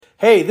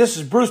Hey, this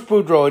is Bruce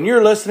Boudreau, and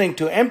you're listening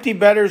to Empty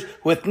Betters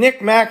with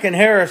Nick, Mack, and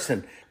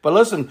Harrison. But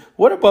listen,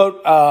 what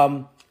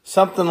about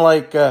something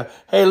like,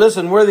 hey,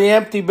 listen, we're the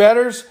Empty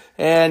Betters,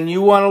 and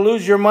you want to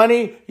lose your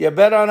money? You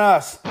bet on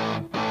us.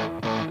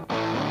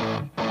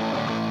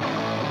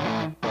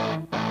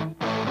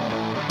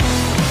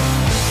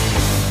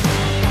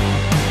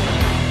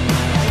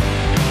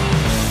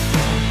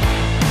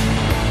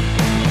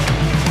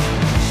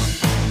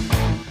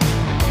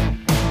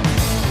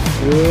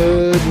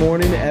 Good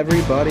morning,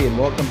 everybody, and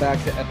welcome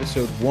back to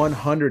episode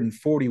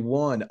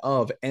 141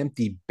 of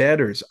Empty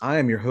Betters. I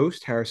am your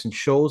host, Harrison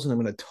Scholes, and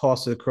I'm going to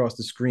toss it across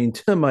the screen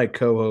to my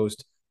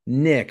co-host,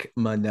 Nick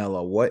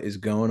Manella. What is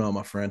going on,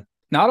 my friend?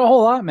 Not a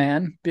whole lot,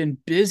 man. Been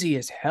busy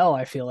as hell,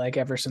 I feel like,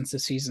 ever since the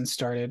season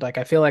started.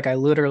 I feel like I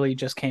literally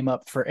just came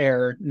up for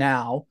air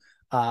now,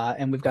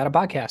 and we've got a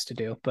podcast to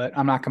do, but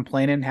I'm not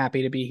complaining.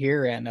 Happy to be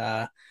here,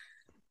 and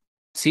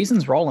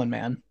season's rolling,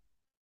 man.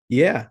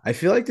 Yeah, I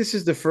feel like this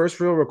is the first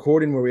real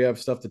recording where we have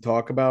stuff to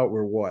talk about.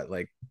 We're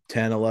like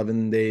 10,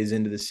 11 days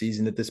into the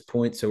season at this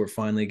point, so we're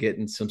finally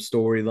getting some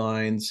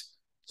storylines,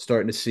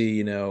 starting to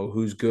see,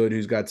 who's good,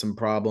 who's got some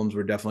problems.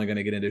 We're definitely going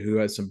to get into who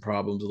has some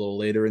problems a little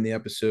later in the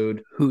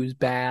episode. Who's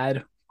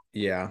bad?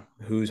 Yeah,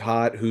 who's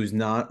hot, who's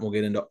not. We'll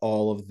get into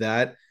all of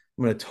that.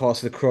 I'm going to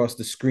toss it across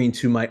the screen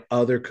to my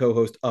other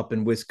co-host up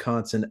in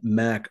Wisconsin,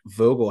 Mac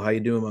Vogel. How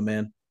you doing, my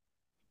man?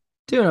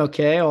 Doing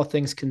okay, all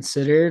things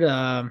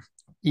considered.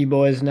 You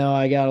boys know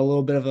I got a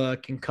little bit of a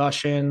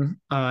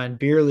concussion in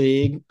beer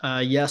league.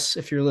 Yes,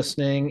 if you're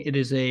listening, it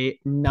is a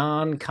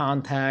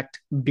non-contact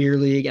beer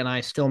league, and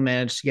I still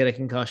managed to get a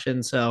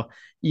concussion. So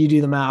you do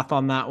the math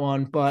on that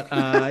one. But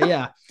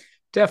yeah,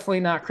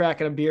 definitely not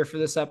cracking a beer for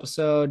this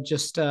episode.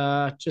 Just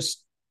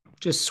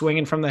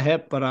swinging from the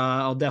hip. But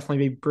I'll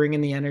definitely be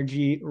bringing the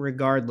energy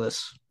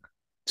regardless.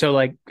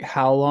 So,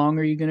 how long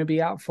are you going to be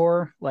out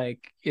for?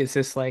 Is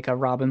this like a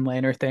Robin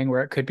Lehner thing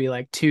where it could be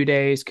like 2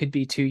 days, could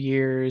be 2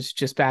 years,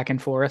 just back and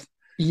forth?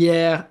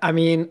 Yeah, I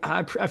mean,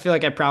 I feel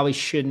like I probably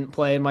shouldn't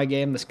play in my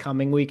game this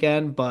coming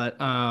weekend, but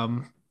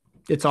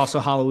it's also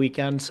Halloween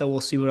weekend, so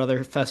we'll see what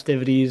other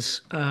festivities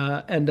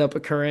end up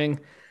occurring.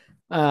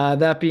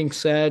 That being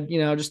said,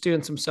 just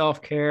doing some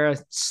self-care. I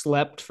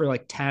slept for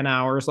like 10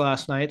 hours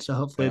last night, so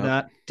hopefully Yeah.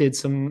 that did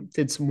some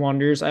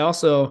wonders. I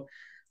also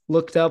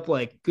looked up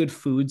like good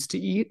foods to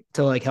eat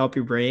to like help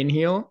your brain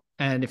heal.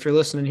 And if you're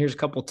listening, here's a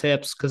couple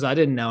tips because I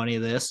didn't know any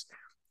of this.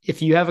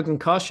 If you have a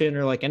concussion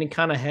or like any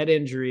kind of head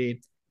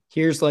injury,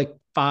 here's like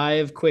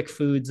 5 quick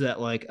foods that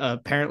like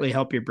apparently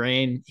help your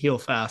brain heal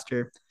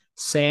faster.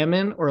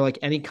 Salmon or like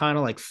any kind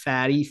of like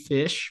fatty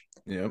fish.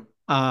 Yep.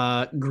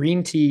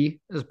 Green tea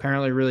is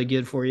apparently really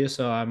good for you.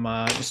 So I'm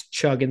just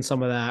chugging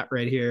some of that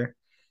right here.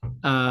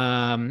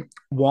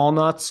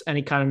 Walnuts,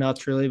 any kind of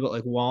nuts really, but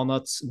like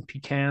walnuts and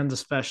pecans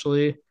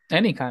especially.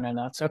 Any kind of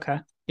nuts.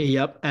 Okay.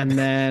 Yep. And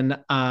then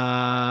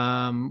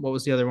what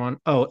was the other one?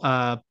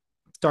 Oh,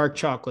 dark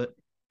chocolate.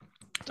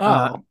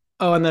 Uh, Oh,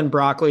 oh, and then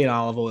broccoli and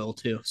olive oil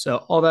too. So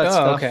all that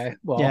stuff. okay.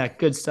 Well, Yeah,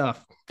 good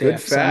stuff. Good yeah,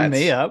 sign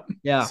fats. me up.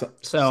 Yeah.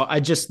 So I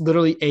just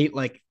literally ate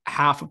like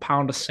half a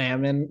pound of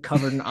salmon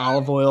covered in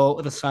olive oil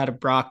with a side of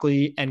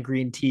broccoli and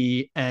green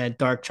tea and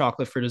dark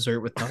chocolate for dessert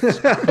with nuts.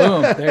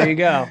 Boom. There you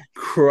go.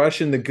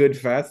 Crushing the good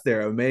fats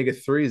there.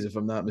 Omega-3s, if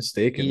I'm not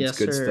mistaken. It's Yes,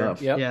 good sir.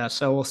 stuff. Yep. Yeah.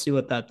 So we'll see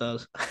what that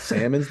does.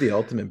 Salmon's the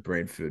ultimate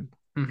brain food.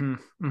 Mm-hmm,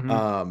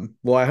 mm-hmm.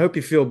 Well, I hope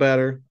you feel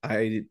better.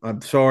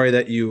 I'm sorry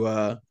that you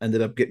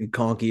ended up getting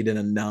conkied in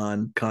a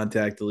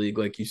non-contact league,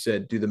 like you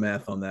said. Do the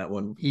math on that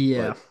one.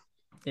 Yeah. But,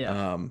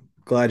 Yeah.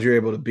 glad you're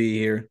able to be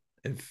here.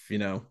 If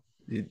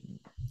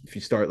if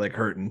you start like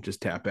hurting,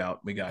 just tap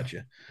out. We got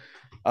you.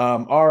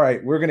 All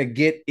right, we're gonna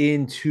get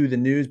into the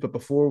news, but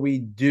before we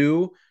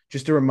do,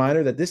 just a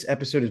reminder that this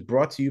episode is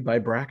brought to you by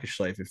Brackish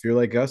Life. If you're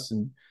like us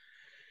and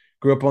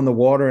grew up on the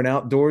water and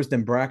outdoors,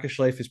 then Brackish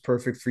Life is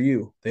perfect for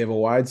you. They have a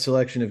wide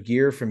selection of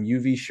gear from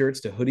UV shirts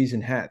to hoodies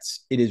and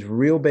hats. It is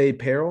Real Bay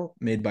apparel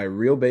made by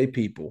Real Bay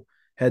people.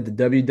 Head to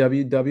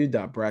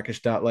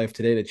www.brackish.life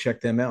today to check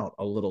them out.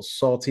 A little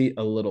salty,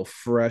 a little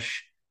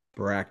fresh,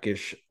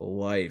 Brackish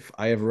Life.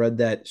 I have read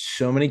that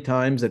so many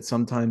times that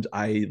sometimes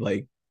I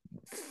like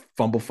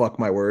fumble fuck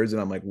my words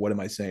and I'm like, what am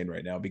I saying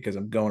right now? Because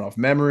I'm going off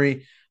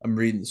memory. I'm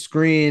reading the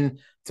screen.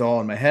 It's all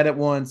in my head at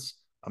once.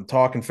 I'm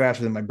talking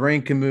faster than my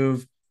brain can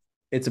move.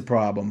 It's a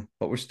problem,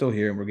 but we're still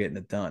here and we're getting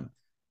it done.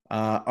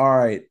 All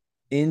right,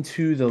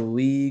 into the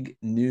league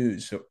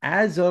news. So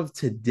as of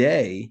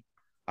today,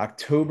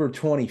 October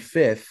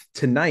 25th,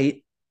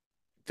 tonight,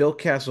 Phil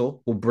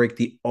Kessel will break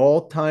the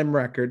all-time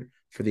record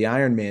for the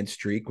Ironman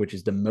streak, which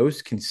is the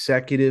most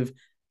consecutive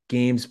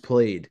games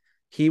played.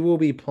 He will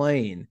be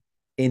playing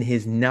in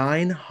his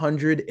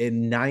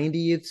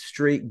 990th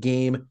straight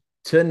game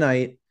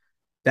tonight.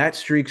 That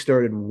streak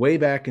started way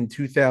back in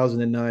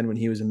 2009 when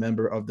he was a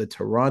member of the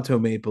Toronto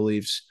Maple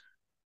Leafs.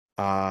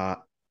 I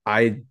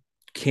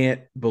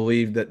can't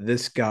believe that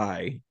this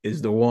guy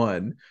is the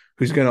one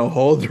who's going to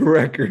hold the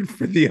record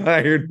for the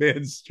Iron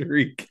Man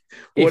streak.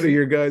 What are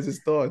your guys'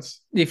 thoughts?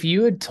 If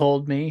you had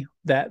told me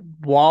that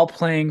while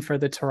playing for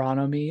the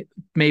Toronto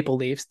Maple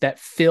Leafs, that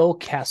Phil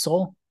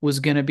Kessel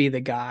was going to be the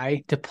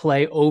guy to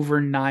play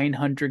over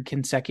 900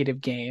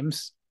 consecutive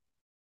games,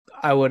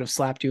 I would have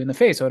slapped you in the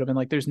face. I would have been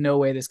like, there's no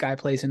way this guy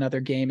plays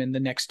another game in the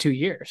next 2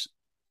 years.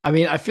 I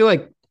mean, I feel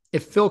like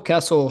if Phil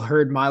Kessel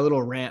heard my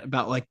little rant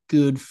about like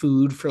good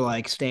food for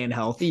like staying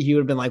healthy, he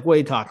would have been like, what are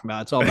you talking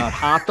about? It's all about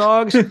hot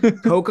dogs,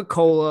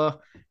 Coca-Cola,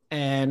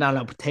 and I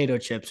don't know, potato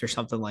chips or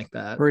something like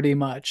that. Pretty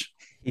much.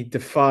 He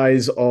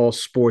defies all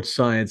sports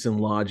science and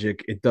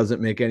logic. It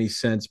doesn't make any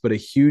sense, but a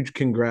huge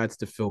congrats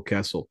to Phil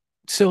Kessel.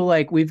 So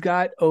like we've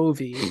got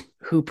Ovi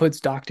who puts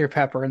Dr.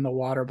 Pepper in the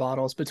water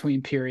bottles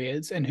between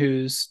periods and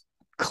who's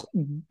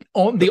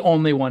the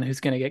only one who's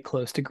going to get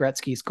close to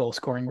Gretzky's goal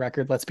scoring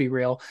record. Let's be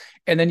real.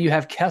 And then you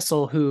have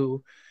Kessel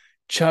who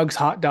chugs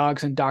hot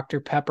dogs and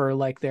Dr. Pepper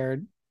like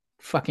they're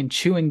fucking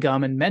chewing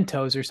gum and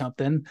Mentos or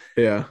something.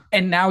 Yeah.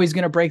 And now he's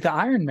going to break the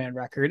Iron Man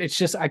record. It's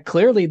just,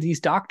 clearly these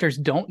doctors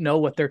don't know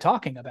what they're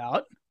talking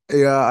about.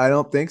 Yeah, I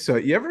don't think so.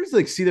 You ever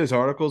like see those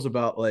articles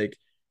about like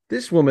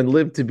this woman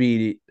lived to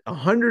be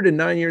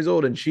 109 years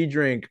old and she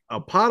drank a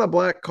pot of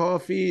black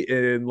coffee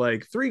and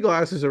like 3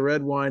 glasses of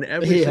red wine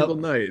every single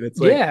night. It's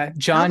like, yeah,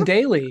 John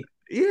Daly.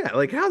 Yeah,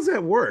 like how's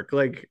that work?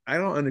 Like I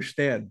don't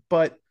understand.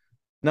 But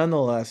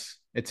nonetheless,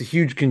 it's a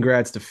huge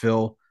congrats to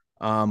Phil.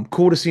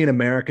 Cool to see an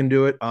American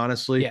do it,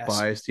 honestly. Yes.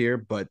 Biased here,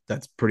 but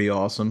that's pretty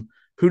awesome.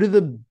 Who do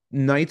the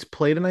Knights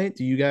play tonight?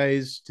 Do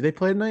they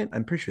play tonight?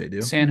 I'm pretty sure they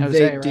do. San Jose,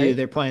 They right? do.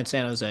 They're playing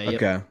San Jose. Yep.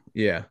 Okay.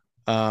 Yeah.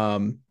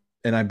 And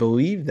I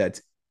believe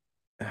that's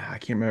I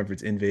can't remember if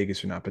it's in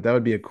Vegas or not, but that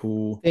would be a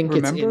cool. I think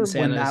Remember it's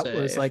in San when Jose, that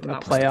was like a if I'm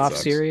not playoff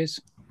mistaken. series?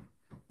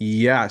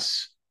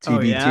 Yes. Oh,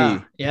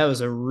 TBT. yeah, it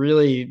was a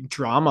really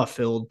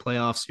drama-filled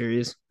playoff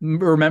series.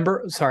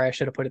 Remember, sorry, I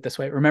should have put it this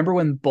way. Remember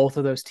when both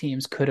of those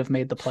teams could have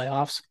made the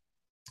playoffs?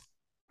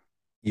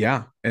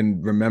 Yeah.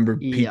 And remember,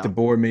 Pete Yeah.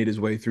 DeBoer made his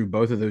way through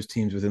both of those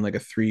teams within like a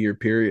 3-year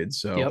period.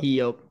 So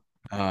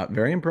Yep.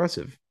 very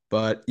impressive.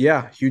 But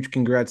yeah, huge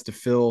congrats to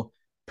Phil.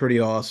 Pretty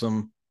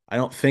awesome. I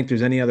don't think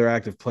there's any other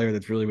active player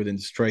that's really within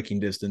striking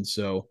distance.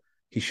 So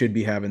he should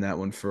be having that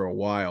one for a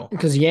while.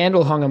 Because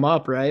Yandel hung him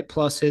up, right?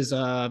 Plus his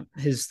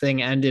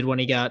thing ended when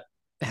he got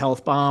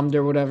health bombed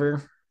or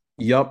whatever.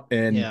 Yep.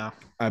 And Yeah.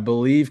 I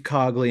believe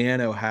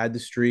Cogliano had the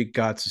streak,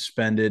 got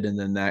suspended, and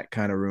then that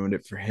kind of ruined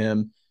it for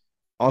him.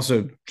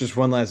 Also, just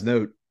one last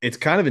note. It's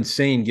kind of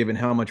insane given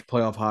how much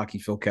playoff hockey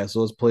Phil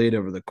Kessel has played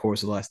over the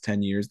course of the last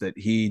 10 years that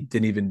he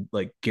didn't even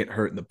like get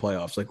hurt in the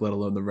playoffs, like let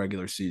alone the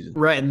regular season.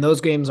 Right. And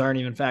those games aren't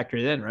even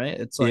factored in, right?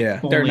 It's like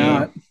Yeah. They're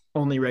not.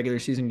 only regular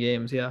season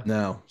games. Yeah.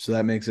 No. So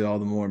that makes it all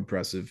the more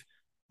impressive.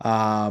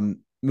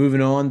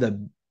 Moving on,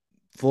 the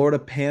Florida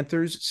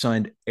Panthers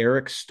signed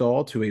Eric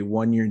Stahl to a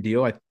 1-year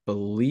deal. I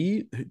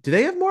believe. Do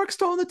they have Mark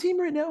Stahl on the team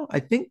right now? I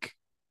think.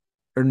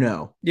 Or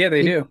no? Yeah,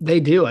 they do. They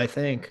do, I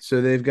think.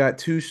 So they've got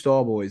 2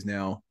 Stahl boys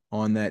now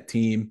on that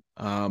team.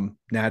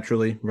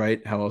 Naturally,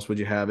 right? How else would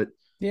you have it?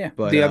 Yeah.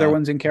 But, the other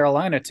one's in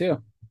Carolina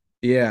too.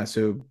 Yeah,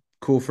 so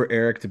cool for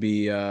Eric to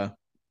be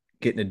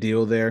getting a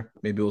deal there.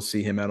 Maybe we'll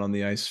see him out on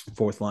the ice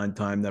 4th line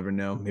time. Never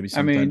know. Maybe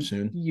sometime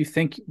soon. You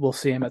think we'll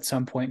see him at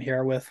some point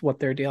here with what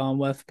they're dealing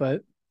with,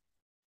 but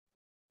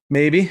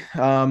Maybe.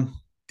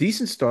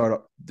 Decent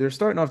start. They're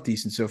starting off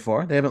decent so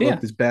far. They haven't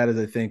looked as bad as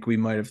I think we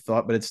might have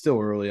thought, but it's still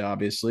early,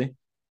 obviously.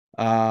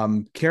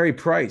 Carey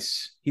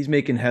Price, he's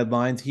making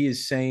headlines. He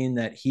is saying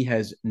that he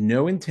has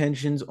no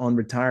intentions on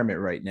retirement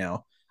right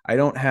now. I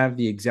don't have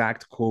the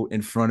exact quote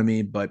in front of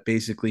me, but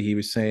basically he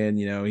was saying,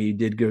 he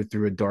did go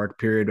through a dark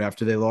period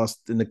after they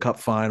lost in the Cup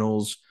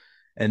Finals,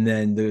 and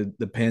then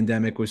the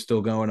pandemic was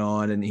still going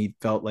on, and he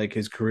felt like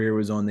his career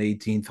was on the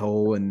 18th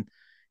hole, and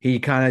he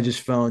kind of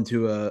just fell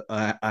into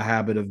a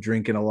habit of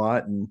drinking a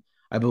lot. And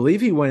I believe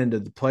he went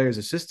into the players'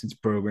 assistance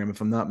program, if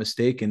I'm not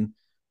mistaken.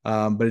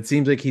 But it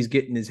seems like he's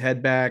getting his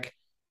head back.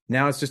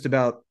 Now it's just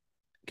about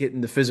getting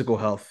the physical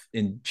health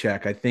in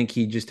check. I think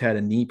he just had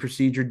a knee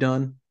procedure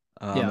done,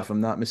 if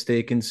I'm not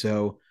mistaken.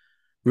 So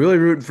really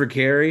rooting for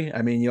Carey.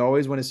 I mean, you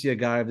always want to see a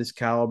guy of this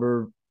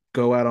caliber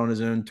go out on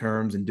his own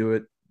terms and do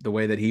it the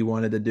way that he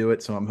wanted to do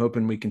it. So I'm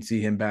hoping we can see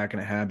him back in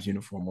a Habs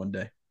uniform one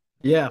day.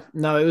 Yeah,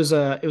 no, it was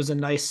a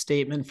nice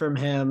statement from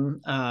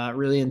him.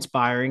 Really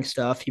inspiring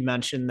stuff. He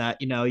mentioned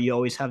that you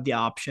always have the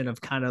option of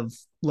kind of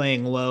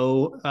laying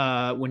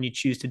low when you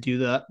choose to do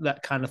that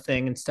kind of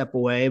thing and step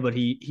away. But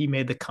he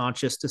made the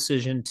conscious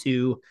decision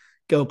to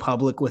go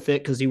public with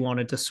it because he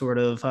wanted to sort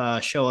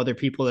of show other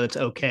people that it's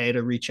okay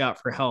to reach out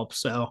for help.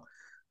 So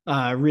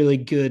really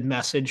good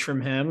message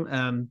from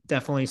him.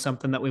 Definitely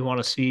something that we want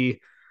to see.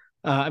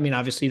 I mean,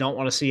 obviously, you don't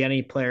want to see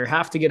any player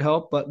have to get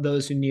help, but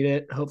those who need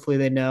it, hopefully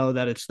they know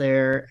that it's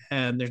there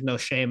and there's no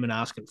shame in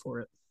asking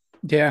for it.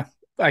 Yeah,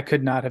 I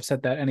could not have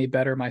said that any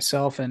better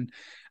myself. And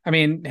I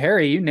mean,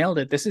 Harry, you nailed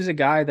it. This is a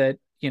guy that,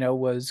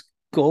 was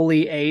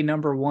goalie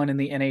 #1 in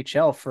the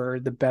NHL for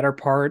the better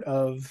part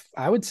of,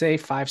 I would say,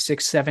 5,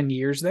 6, 7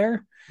 years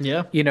there.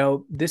 Yeah.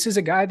 This is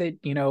a guy that,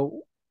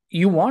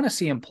 you want to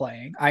see him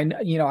playing. I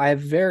have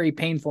very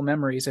painful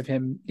memories of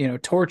him,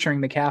 torturing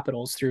the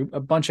Capitals through a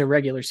bunch of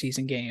regular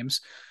season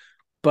games.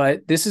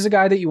 But this is a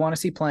guy that you want to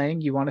see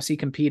playing. You want to see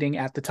competing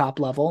at the top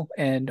level,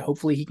 and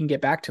hopefully he can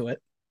get back to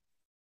it.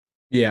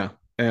 Yeah,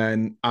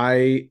 and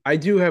I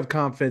do have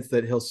confidence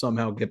that he'll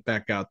somehow get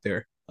back out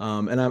there.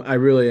 And I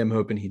really am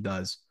hoping he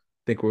does.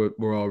 I think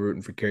we're all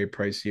rooting for Carey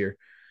Price here.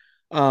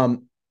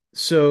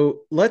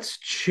 So let's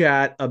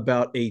chat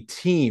about a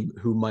team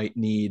who might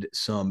need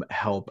some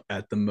help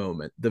at the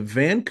moment. The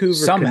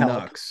Vancouver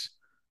Canucks.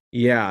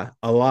 Help. Yeah,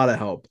 a lot of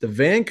help. The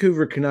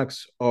Vancouver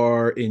Canucks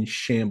are in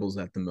shambles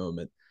at the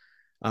moment.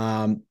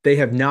 They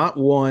have not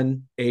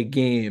won a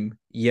game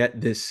yet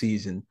this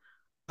season.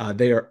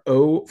 They are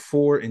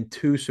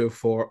 0-4-2 so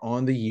far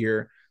on the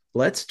year.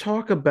 Let's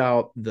talk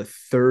about the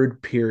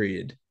third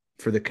period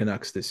for the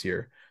Canucks this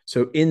year.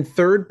 So in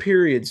third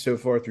period so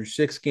far through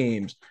 6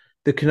 games,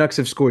 the Canucks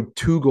have scored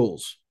 2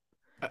 goals.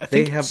 I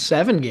think they have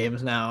 7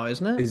 games now,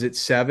 isn't it? Is it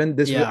 7?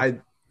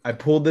 I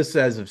pulled this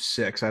as of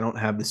 6. I don't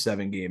have the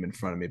 7 game in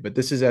front of me, but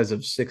this is as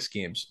of 6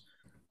 games.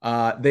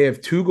 They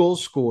have 2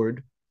 goals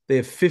scored. They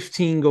have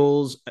 15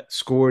 goals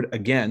scored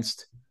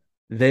against.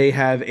 They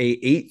have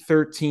a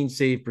 .813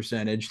 save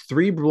percentage,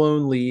 3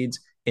 blown leads,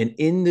 and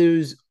in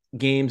those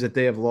games that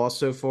they have lost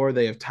so far,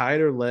 they have tied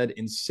or led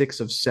in 6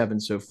 of 7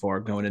 so far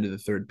going into the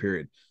third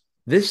period.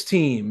 This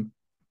team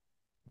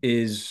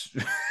is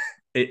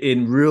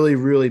in really,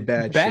 really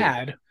bad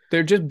shape.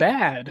 They're just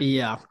bad.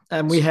 Yeah.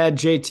 And we had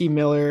JT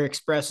Miller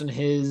expressing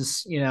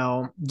his,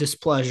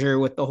 displeasure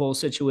with the whole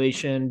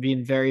situation,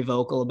 being very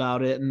vocal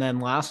about it. And then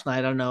last night,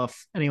 I don't know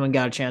if anyone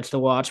got a chance to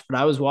watch, but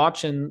I was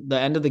watching the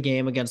end of the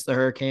game against the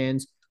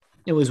Hurricanes.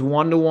 It was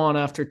 1-1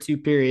 after 2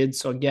 periods.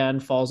 So again,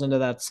 falls into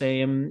that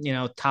same,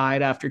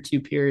 tied after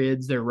 2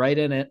 periods. They're right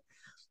in it.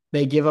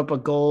 They give up a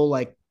goal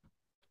like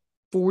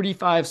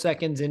 45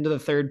 seconds into the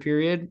third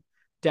period,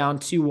 down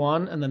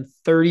 2-1, and then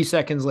 30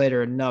 seconds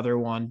later, another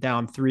one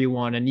down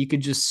 3-1. And you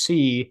could just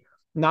see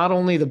not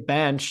only the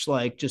bench,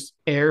 like just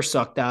air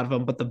sucked out of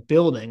them, but the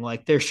building,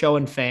 like they're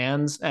showing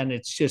fans, and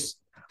it's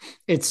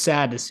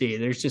sad to see.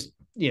 There's just,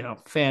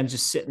 fans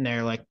just sitting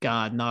there like,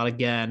 God, not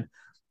again.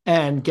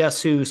 And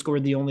guess who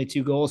scored the only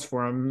 2 goals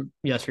for him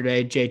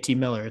yesterday? JT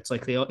Miller. It's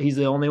like he's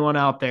the only one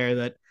out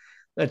there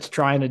that's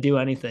trying to do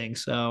anything.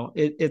 So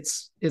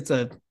it's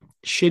a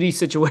shitty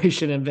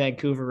situation in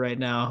Vancouver right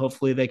now.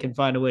 Hopefully they can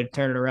find a way to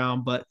turn it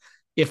around. But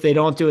if they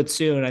don't do it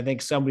soon, I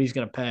think somebody's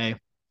going to pay.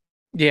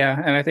 Yeah,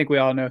 and I think we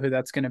all know who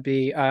that's going to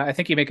be. I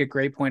think you make a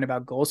great point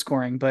about goal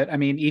scoring, but I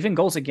mean, even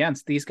goals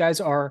against, these guys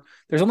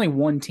there's only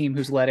one team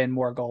who's let in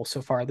more goals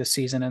so far this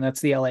season, and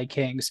that's the LA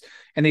Kings.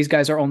 And these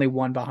guys are only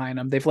 1 behind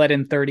them. They've let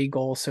in 30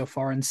 goals so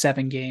far in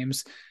 7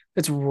 games.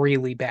 That's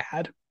really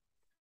bad.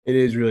 It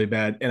is really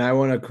bad. And I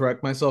want to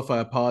correct myself. I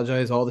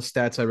apologize. All the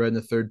stats I read in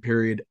the third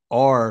period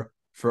are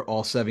for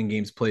all 7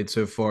 games played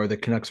so far. The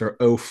Canucks are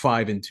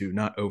 0-5-2,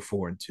 not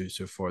 0-4-2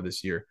 so far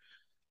this year.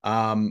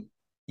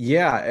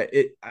 Yeah,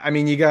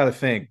 you got to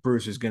think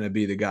Bruce is going to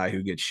be the guy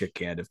who gets shit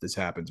canned if this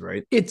happens,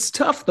 right? It's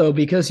tough though,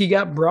 because he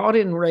got brought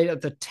in right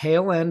at the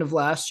tail end of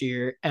last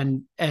year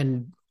and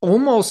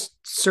almost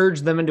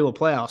surged them into a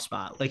playoff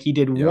spot. Like he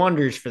did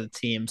wonders for the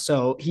team.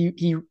 So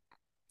he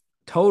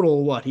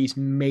total, he's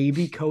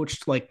maybe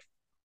coached like,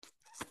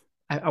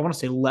 I want to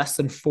say less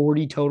than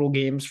 40 total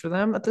games for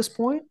them at this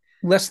point.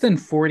 Less than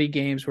 40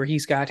 games where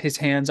he's got his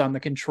hands on the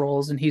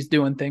controls and he's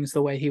doing things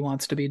the way he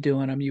wants to be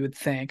doing them, you would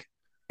think.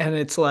 And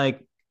it's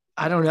like,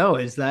 I don't know.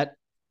 Is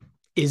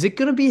it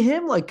going to be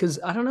him? Like, cause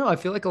I don't know. I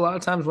feel like a lot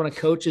of times when a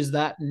coach is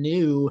that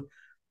new,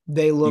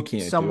 they look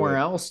somewhere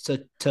else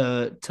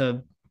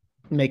to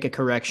make a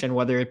correction,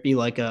 whether it be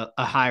like a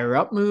higher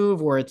up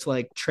move or it's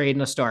like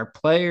trading a star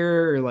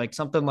player or like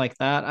something like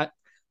that.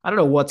 I don't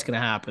know what's going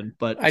to happen,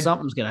 but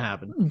something's going to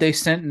happen. They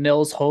sent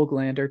Nils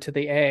Höglander to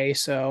the A,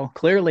 so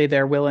clearly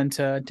they're willing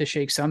to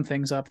shake some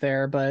things up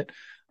there. But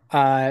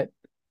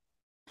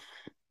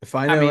if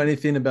I know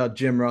anything about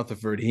Jim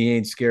Rutherford, he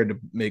ain't scared to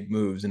make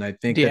moves. And I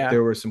think that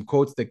there were some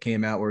quotes that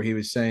came out where he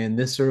was saying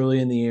this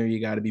early in the year, you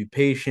got to be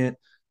patient.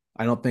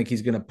 I don't think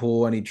he's going to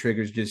pull any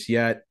triggers just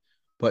yet.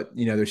 But,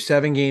 there's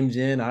 7 games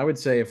in. I would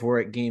say if we're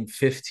at game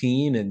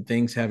 15 and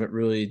things haven't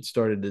really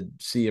started to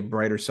see a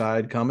brighter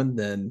side coming,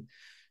 then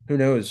who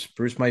knows?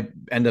 Bruce might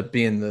end up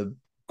being the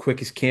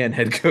quickest can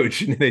head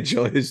coach in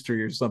NHL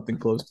history or something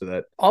close to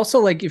that. Also,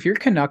 like if you're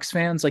Canucks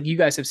fans, like you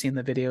guys have seen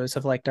the videos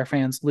of like their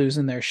fans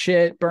losing their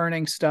shit,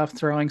 burning stuff,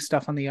 throwing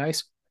stuff on the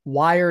ice.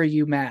 Why are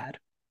you mad?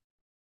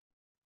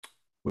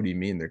 What do you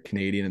mean? They're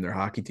Canadian and their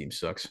hockey team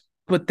sucks.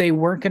 But they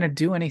weren't going to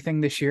do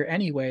anything this year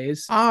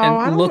anyways. Oh,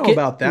 I don't know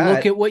about that.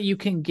 Look at what you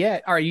can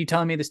get. Are you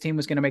telling me this team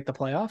was going to make the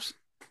playoffs?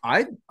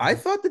 I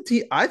thought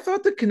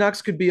the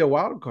Canucks could be a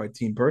wild card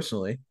team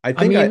personally. I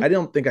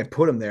don't think I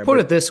put them there. Put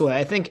it this way.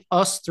 I think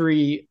us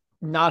 3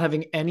 not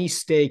having any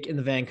stake in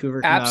the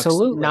Vancouver Canucks,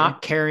 Absolutely.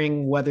 not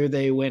caring whether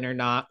they win or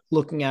not,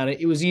 looking at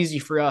it, it was easy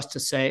for us to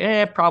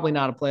say, probably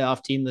not a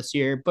playoff team this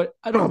year. But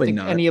I don't Probably think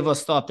not. any of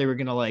us thought they were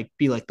gonna like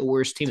be like the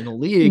worst team in the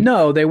league.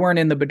 No, they weren't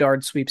in the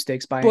Bedard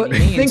sweepstakes by But any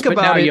means. think But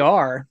about now it- you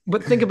are.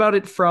 But think about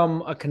it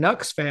from a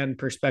Canucks fan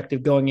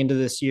perspective going into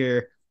this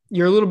year.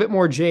 You're a little bit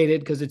more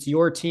jaded because it's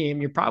your team.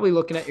 You're probably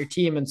looking at your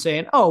team and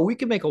saying, "Oh, we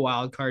could make a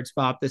wild card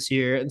spot this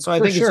year." And so I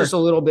For think sure. it's just a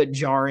little bit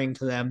jarring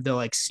to them to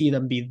like see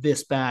them be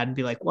this bad and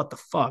be like, "What the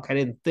fuck? I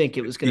didn't think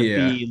it was going to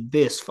Yeah. be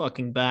this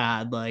fucking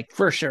bad." Like,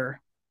 For sure.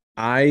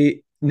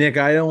 Nick,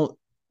 I don't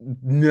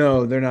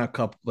know. They're not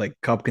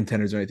cup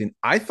contenders or anything.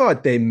 I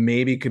thought they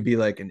maybe could be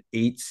like an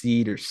 8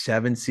 seed or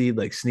 7 seed,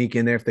 like sneak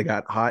in there if they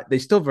got hot. They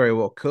still very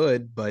well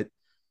could, but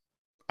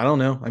I don't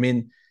know. I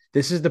mean,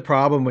 this is the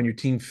problem when your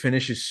team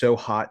finishes so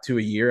hot to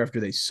a year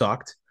after they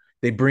sucked.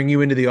 They bring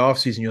you into the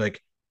offseason. You're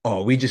like,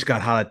 oh, we just got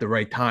hot at the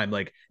right time.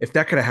 Like, if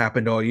that could have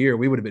happened all year,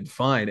 we would have been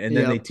fine. And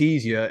then they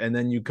tease you, and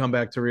then you come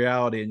back to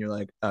reality, and you're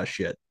like, oh,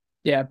 shit.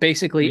 Yeah,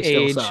 basically We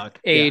still age suck.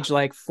 age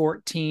like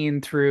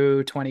 14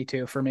 through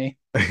 22 for me.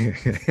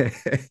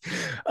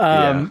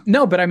 Yeah.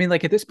 No, but I mean,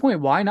 like at this point,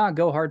 why not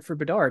go hard for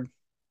Bedard?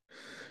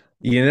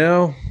 You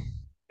know,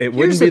 it Here's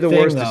wouldn't be the thing,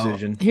 worst though.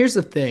 decision. Here's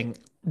the thing.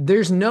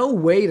 There's no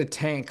way to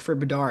tank for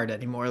Bedard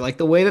anymore. Like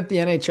the way that the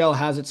NHL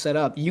has it set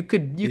up, you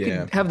could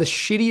have the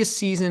shittiest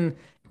season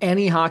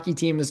any hockey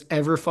team has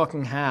ever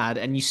fucking had,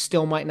 and you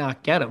still might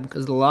not get him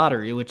because of the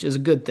lottery, which is a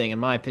good thing in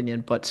my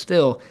opinion. But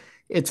still,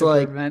 it's To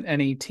like prevent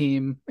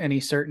any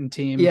certain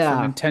team Yeah.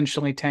 from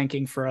intentionally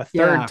tanking for a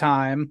Yeah. third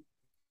time.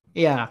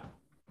 yeah,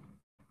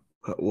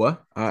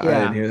 What? I Yeah.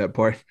 didn't hear that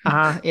part.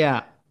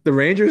 yeah. The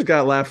Rangers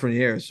got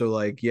Lafreniere, so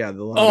like, yeah,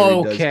 the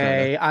lottery does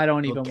Okay, I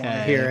don't even want to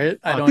Okay. hear it.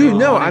 I don't Dude, even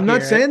no, wanna I'm not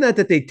hear it. saying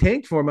that they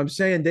tanked for him. I'm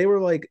saying they were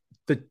like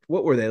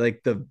what were they,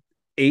 like the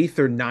 8th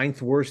or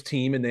 9th worst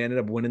team, and they ended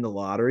up winning the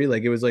lottery.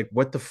 Like, it was like,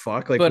 what the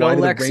fuck? Like, But why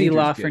did the Alexi Rangers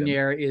get him?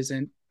 Lafreniere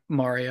isn't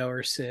Mario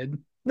or Sid.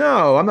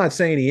 No, I'm not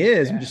saying he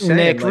is. I'm Yeah. just saying,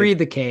 Nick, like, read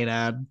the Kate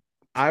ad.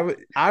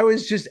 I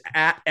was just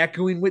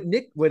echoing what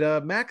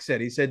Max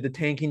said. He said the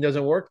tanking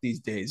doesn't work these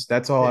days.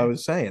 That's all I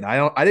was saying.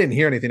 I didn't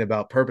hear anything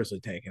about purposely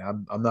tanking.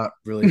 I'm not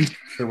really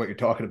sure what you're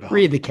talking about.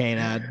 Read the Kate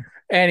ad.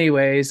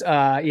 Anyways,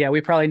 yeah, we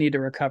probably need to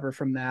recover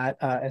from that,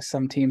 as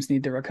some teams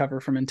need to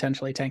recover from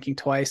intentionally tanking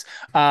twice.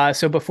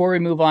 So before we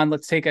move on,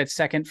 let's take a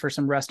second for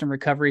some rest and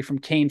recovery from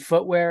Kane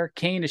Footwear.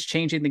 Kane is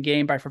changing the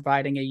game by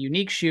providing a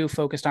unique shoe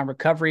focused on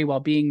recovery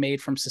while being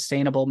made from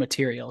sustainable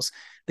materials.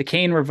 The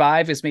Kane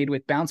Revive is made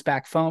with bounce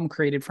back foam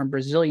created from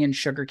Brazilian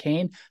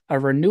sugarcane, a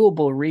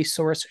renewable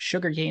resource.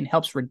 Sugarcane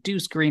helps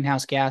reduce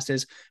greenhouse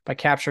gases by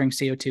capturing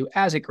CO2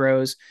 as it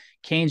grows.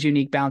 Kane's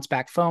unique bounce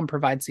back foam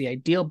provides the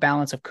ideal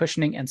balance of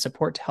cushioning and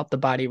support to help the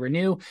body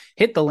renew.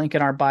 Hit the link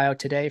in our bio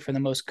today for the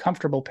most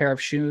comfortable pair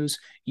of shoes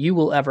you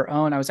will ever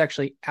own. I was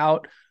actually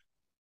out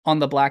on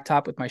the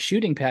blacktop with my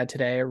shooting pad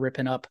today,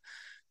 ripping up,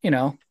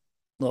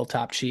 little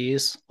top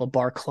cheese, little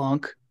bar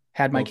clunk,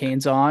 had my Little-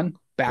 Canes on.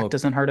 Back little-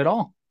 doesn't hurt at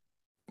all.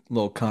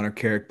 Little Connor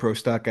Carrick pro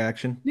stock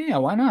action. Yeah,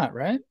 why not,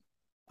 right?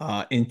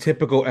 In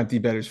typical Empty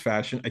Betters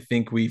fashion, I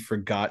think we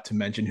forgot to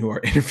mention who our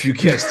interview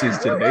guest is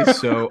today.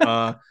 So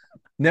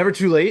never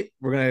too late.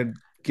 We're gonna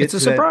get It's a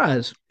to that-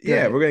 surprise.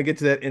 Yeah, we're gonna get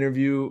to that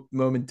interview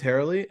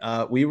momentarily.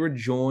 We were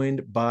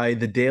joined by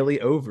the Daily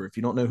Over. If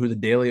you don't know who the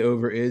Daily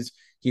Over is,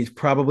 he's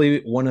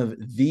probably one of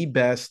the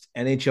best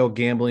NHL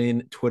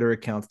gambling Twitter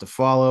accounts to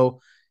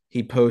follow.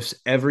 He posts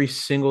every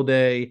single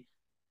day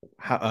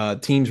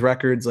teams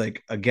records,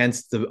 like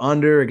against the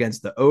under,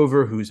 against the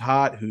over, who's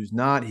hot, who's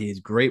not. He's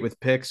great with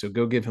picks, so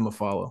go give him a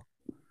follow.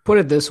 Put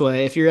it this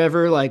way, if you're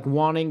ever like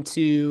wanting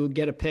to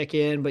get a pick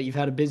in, but you've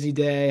had a busy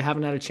day,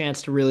 haven't had a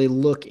chance to really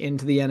look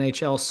into the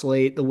NHL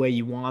slate the way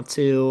you want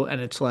to, and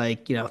it's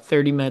like,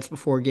 30 minutes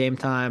before game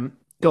time,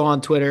 go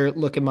on Twitter,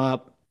 look him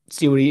up,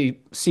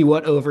 see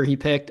what over he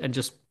picked, and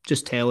just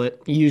tail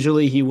it.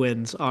 Usually he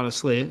wins,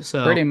 honestly.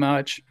 So Pretty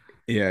much.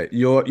 Yeah,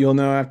 you'll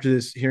know after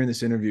hearing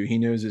this interview, he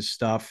knows his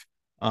stuff.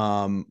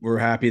 We're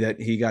happy that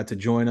he got to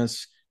join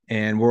us,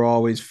 and we're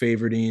always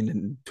favoriting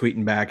and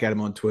tweeting back at him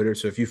on Twitter.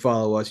 So if you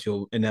follow us,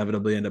 you'll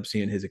inevitably end up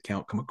seeing his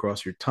account come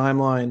across your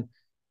timeline.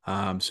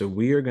 So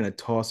we are going to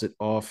toss it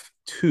off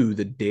to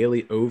the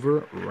Daily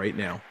Over right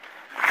now.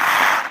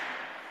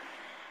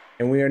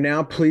 And we are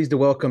now pleased to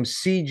welcome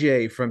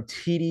CJ from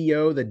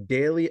TDO, the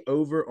Daily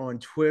Over on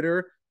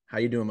Twitter. How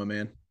you doing, my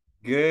man?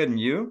 Good, and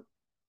you?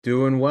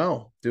 Doing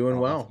well. Doing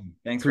well. Awesome.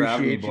 Thanks for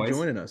having me, Appreciate you boys.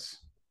 joining us.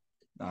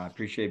 I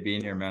appreciate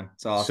being here, man.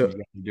 It's awesome. So-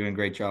 You guys are doing a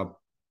great job.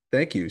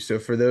 Thank you. So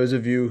for those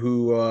of you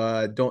who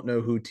don't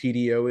know who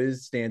TDO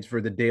is, stands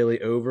for the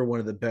Daily Over, one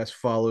of the best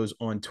follows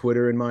on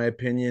Twitter, in my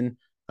opinion,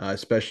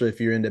 especially if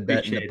you're into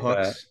betting the Appreciate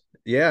pucks.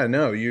 Yeah,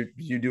 no, you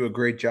do a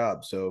great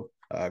job. So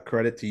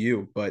credit to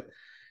you. But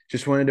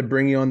just wanted to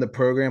bring you on the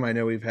program. I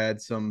know we've had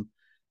some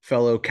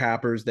fellow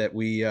cappers that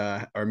we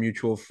are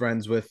mutual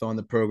friends with on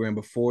the program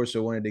before.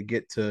 So wanted to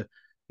get to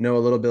know a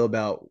little bit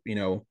about,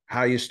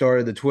 how you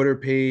started the Twitter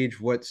page,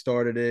 what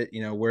started it,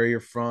 where you're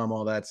from,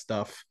 all that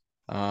stuff.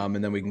 And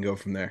then we can go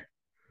from there.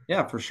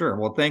 Yeah, for sure.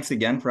 Well, thanks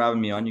again for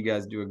having me on. You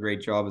guys do a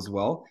great job as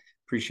well.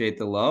 Appreciate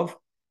the love,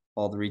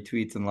 all the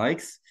retweets and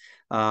likes.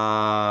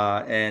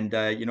 And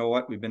you know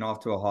what? We've been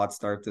off to a hot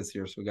start this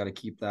year, so we got to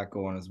keep that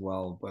going as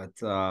well.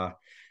 But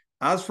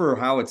as for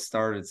how it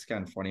started, it's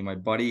kind of funny. My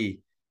buddy,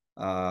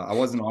 I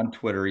wasn't on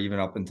Twitter even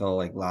up until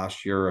like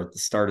last year or at the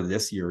start of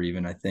this year,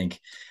 even I think.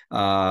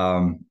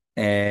 And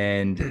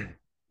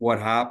what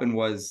happened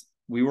was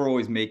we were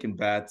always making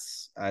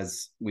bets,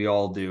 as we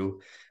all do.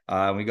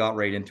 We got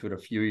right into it a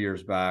few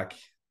years back,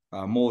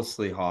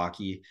 mostly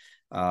hockey,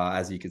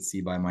 as you could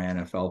see by my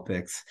NFL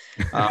picks.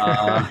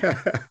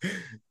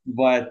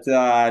 But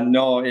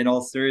no, in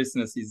all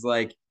seriousness, he's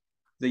like,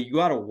 you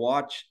got to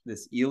watch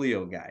this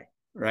Elio guy,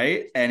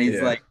 right? And he's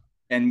Yeah. like,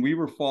 and we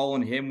were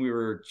following him. We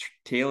were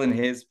tailing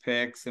his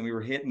picks, and we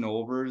were hitting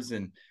overs,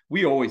 and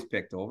we always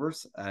picked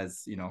overs.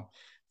 As you know,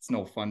 it's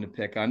no fun to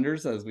pick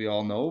unders, as we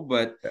all know.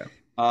 But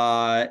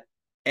Yeah.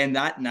 and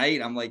that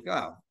night, I'm like,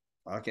 oh,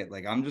 fuck it,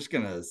 like I'm just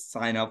gonna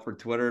sign up for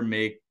Twitter,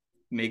 make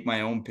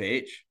my own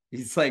page.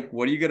 He's like,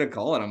 what are you gonna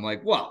call it? I'm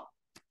like, well,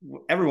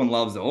 everyone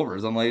loves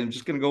overs. I'm like, I'm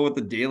just gonna go with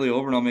the daily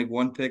over, and I'll make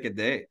one pick a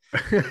day.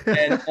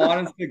 And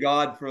honest to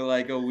God, for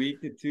like a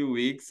week to 2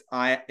 weeks,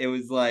 it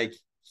was like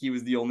he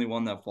was the only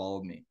one that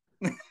followed me.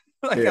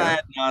 Like Yeah. I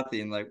had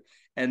nothing. Like,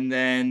 and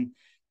then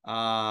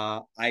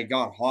I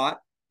got hot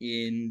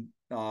in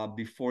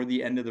before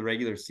the end of the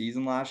regular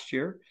season last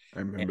year, I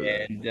remember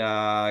that. and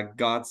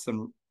got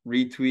some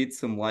retweets,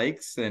 some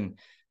likes, and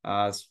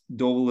dove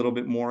a little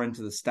bit more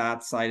into the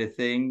stats side of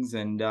things,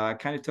 and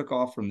kind of took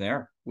off from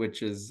there,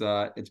 which is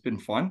it's been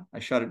fun. I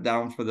shut it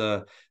down for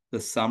the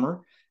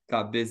summer.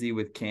 Got busy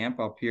with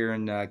camp up here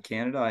in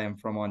Canada. I am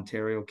from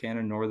Ontario,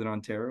 Canada, Northern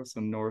Ontario, so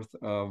north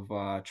of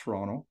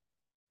Toronto,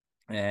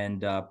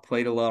 and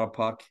played a lot of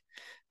puck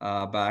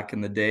back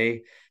in the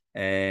day,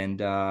 and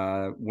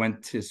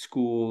went to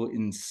school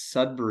in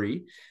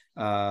Sudbury,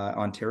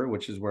 Ontario,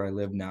 which is where I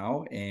live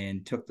now,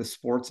 and took the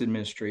sports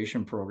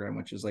administration program,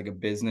 which is like a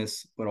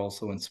business, but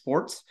also in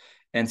sports,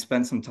 and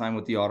spent some time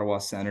with the Ottawa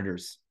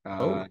Senators,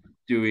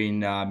 doing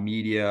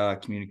media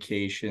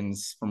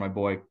communications for my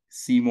boy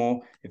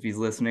Simo. If he's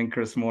listening,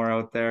 Chris Moore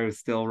out there, who's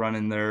still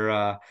running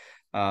their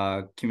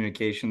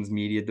communications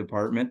media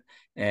department,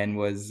 and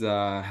was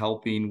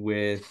helping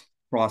with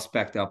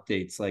prospect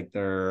updates, like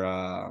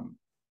their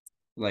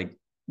like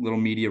little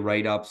media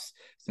write-ups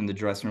in the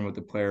dressing room with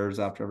the players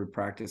after every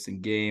practice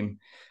and game,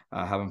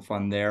 having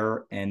fun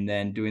there, and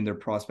then doing their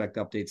prospect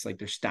updates, like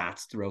their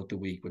stats throughout the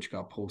week, which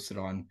got posted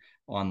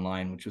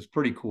online, which was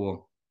pretty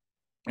cool.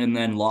 And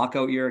then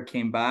lockout year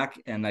came back,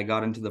 and I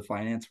got into the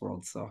finance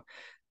world. So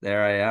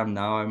there I am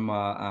now. I'm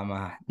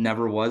a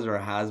never was or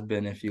has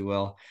been, if you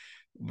will.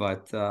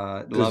 But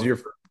Does your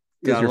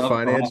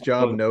finance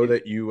job know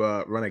that you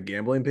run a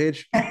gambling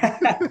page?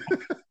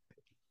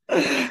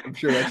 I'm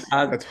sure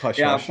that's hush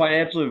yeah, hush.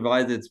 financial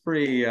advisor. It's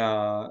pretty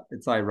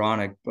it's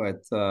ironic,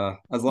 but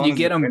as long you as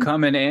get them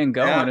coming and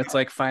going, yeah, it's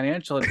like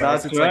financial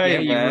advice. that's It's right,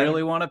 like, yeah, man. you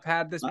really want to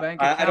pad this bank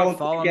I account? don't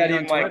Follow think me any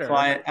on of my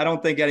Twitter. I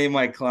don't think any of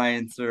my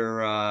clients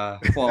are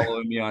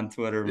following me on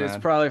Twitter, man. It's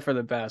probably for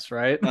the best,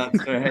 right?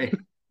 That's right.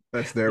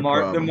 That's their The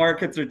problem.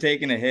 markets are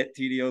taking a hit.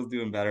 TDO's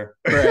doing better.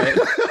 Right.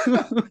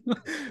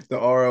 The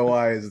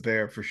ROI is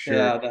there for sure.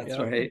 Yeah, that's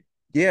right.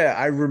 Yeah,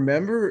 I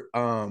remember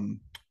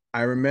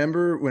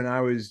when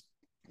I was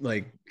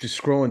like just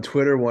scrolling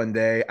Twitter one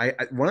day,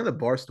 one of the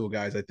Barstool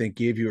guys I think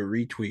gave you a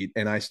retweet,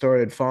 and I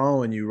started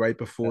following you right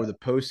before the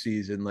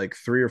postseason, like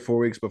 3 or 4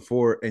 weeks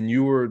before,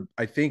 and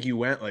I think you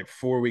went like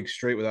 4 weeks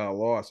straight without a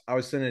loss. I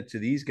was sending it to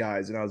these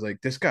guys, and I was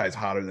like, this guy's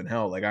hotter than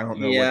hell. Like I don't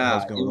know what the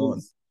hell's going on.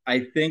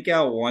 I think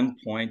at one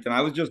point, and I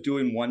was just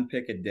doing one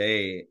pick a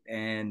day,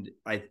 and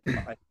I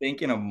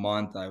think in a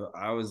month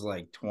I was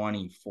like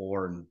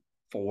 24-4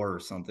 or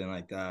something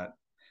like that,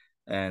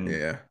 and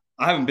yeah,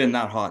 I haven't been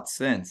that hot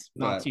since.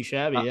 Not too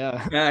shabby,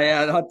 yeah.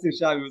 Yeah, not too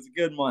shabby. It was a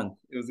good month.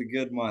 It was a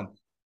good month,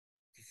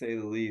 to say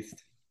the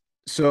least.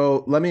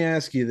 So let me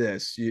ask you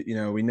this: you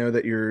know, we know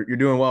that you're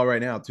doing well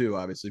right now too.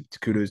 Obviously,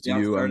 kudos to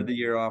you. Started the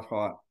year off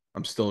hot.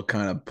 I'm still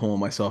kind of pulling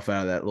myself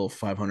out of that little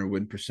 500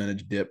 win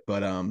percentage dip,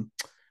 but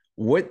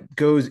what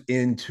goes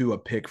into a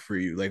pick for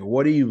you? Like,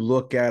 what do you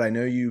look at? I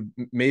know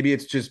maybe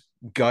it's just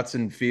guts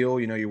and feel,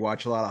 you know, you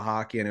watch a lot of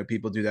hockey. I know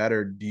people do that,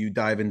 or do you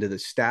dive into the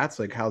stats?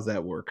 Like, how's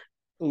that work?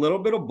 A little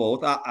bit of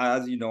both.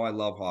 As you know, I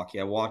love hockey.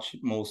 I watch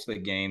most of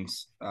the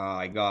games.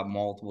 I got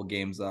multiple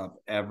games up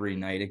every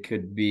night. It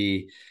could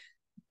be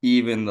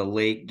even the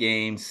late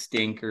game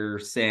stinker,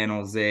 San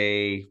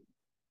Jose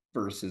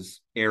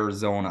versus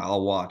Arizona.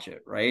 I'll watch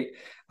it, right?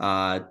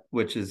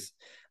 What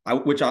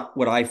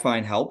I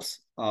find helps.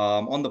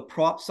 On the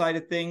prop side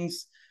of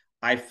things,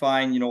 I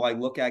find, I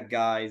look at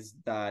guys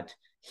that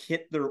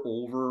hit their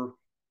over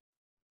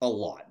a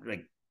lot.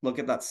 Like look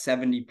at that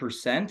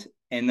 70%,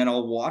 and then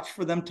I'll watch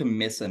for them to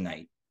miss a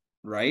night,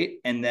 right?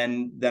 And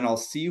then I'll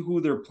see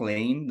who they're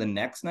playing the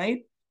next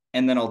night,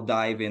 and then I'll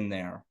dive in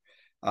there.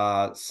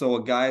 So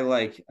a guy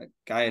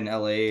in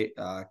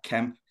LA,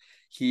 Kemp,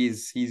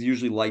 he's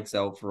usually lights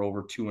out for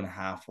over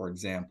 2.5, for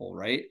example,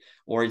 right?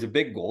 Or he's a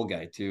big goal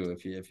guy too,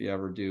 if you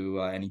ever do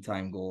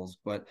anytime goals.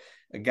 But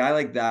a guy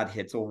like that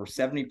hits over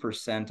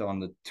 70% on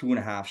the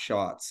 2.5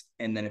 shots.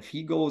 And then if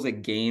he goes a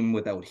game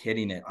without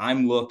hitting it,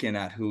 I'm looking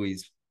at who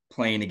he's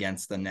playing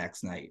against the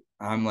next night.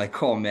 I'm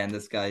like, oh man,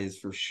 this guy is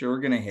for sure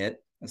going to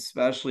hit,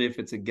 especially if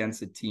it's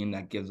against a team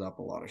that gives up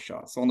a lot of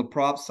shots. So on the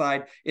prop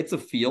side, it's a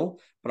feel,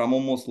 but I'm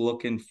almost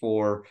looking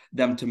for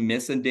them to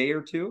miss a day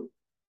or two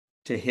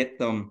to hit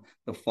them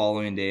the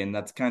following day. And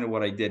that's kind of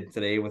what I did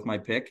today with my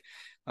pick.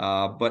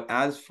 But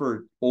as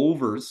for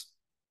overs,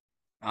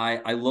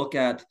 I look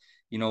at,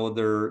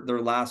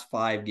 their last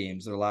 5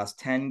 games, their last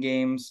 10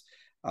 games.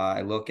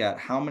 I look at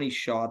how many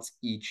shots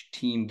each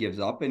team gives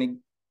up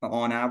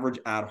on average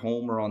at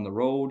home or on the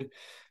road.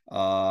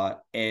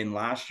 And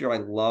last year, I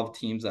loved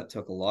teams that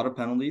took a lot of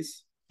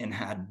penalties and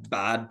had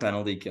bad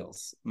penalty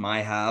kills.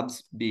 My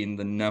Habs being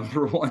the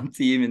number 1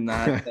 team in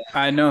that.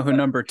 I know who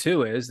number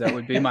 2 is. That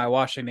would be my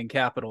Washington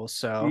Capitals.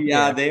 So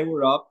yeah, they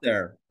were up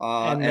there.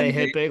 And they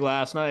hit big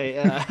last night.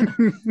 Yeah.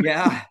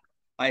 Yeah,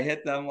 I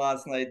hit them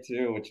last night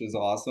too, which was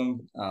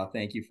awesome.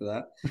 Thank you for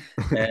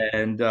that.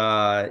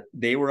 And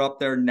they were up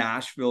there.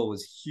 Nashville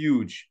was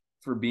huge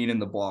for being in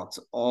the box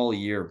all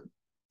year.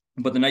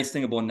 But the nice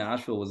thing about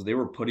Nashville was they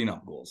were putting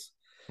up goals.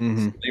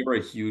 Mm-hmm. So they were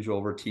a huge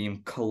over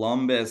team.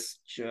 Columbus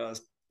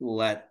just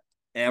let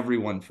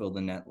everyone fill the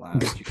net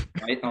last year.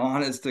 Right?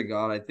 Honest to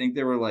God, I think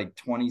they were like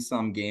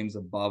 20-some games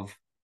above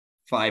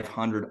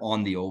 500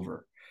 on the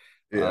over.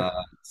 Yeah.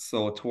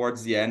 So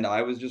towards the end,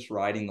 I was just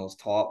riding those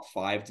top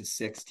 5 to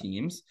 6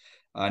 teams.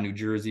 New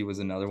Jersey was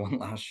another one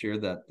last year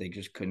that they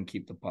just couldn't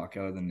keep the puck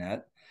out of the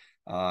net.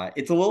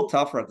 It's a little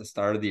tougher at the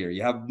start of the year.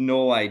 You have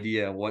no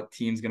idea what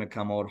team's going to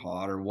come out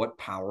hot or what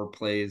power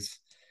plays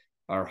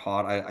are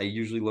hot. I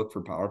usually look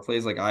for power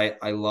plays. Like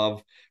I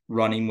love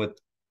running with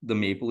the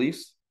Maple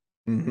Leafs.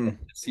 Mm-hmm.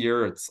 This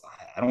year,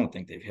 I don't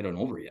think they've hit an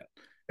over yet.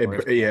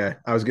 Yeah,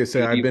 I was gonna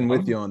say I've been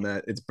with you on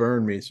that. It's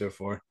burned me so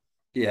far.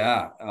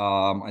 Yeah,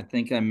 I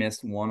think I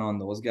missed one on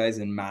those guys,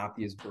 and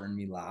Matthews burned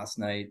me last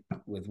night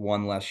with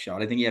 1 less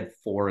shot. I think he had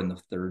 4 in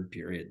the third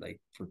period, like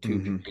for 2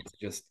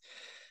 periods.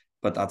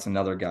 But that's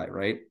another guy,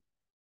 right?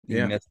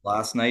 You missed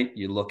last night.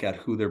 You look at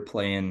who they're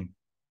playing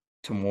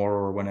tomorrow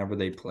or whenever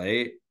they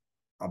play.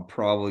 I'm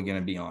probably going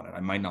to be on it. I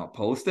might not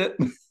post it,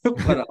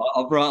 but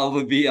I'll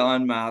probably be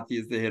on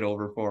Matthews to hit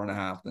over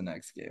 4.5 the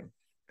next game.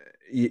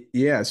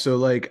 Yeah, so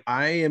like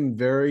I am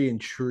very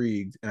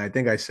intrigued, and I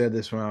think I said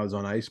this when I was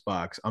on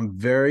Icebox. I'm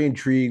very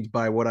intrigued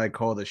by what I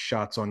call the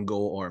shots on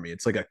goal army.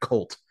 It's like a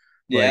cult.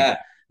 Yeah. Like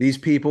these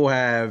people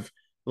have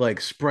like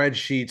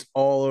spreadsheets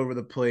all over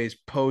the place,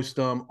 post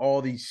them,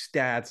 all these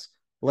stats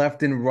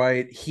left and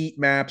right, heat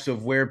maps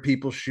of where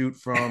people shoot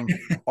from,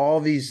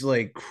 all these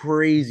like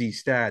crazy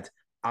stats.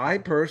 I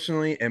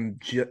personally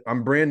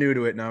I'm brand new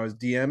to it, and I was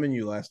DMing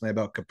you last night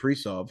about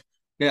Kaprizov.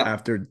 Yeah.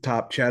 After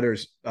Top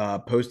Chatters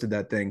posted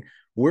that thing.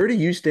 Where do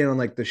you stand on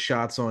like the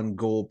shots on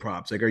goal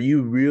props? Like, are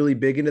you really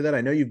big into that?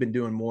 I know you've been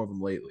doing more of them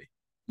lately.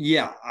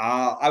 Yeah,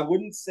 I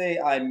wouldn't say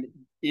I'm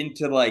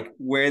into like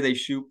where they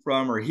shoot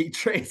from or heat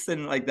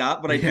tracing like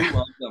that, but I do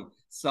love them.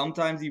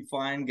 Sometimes you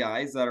find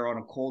guys that are on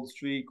a cold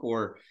streak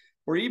or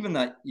even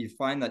that you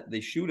find that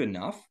they shoot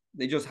enough.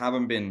 They just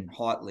haven't been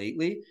hot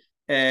lately.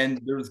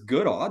 And there's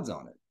good odds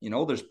on it.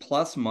 There's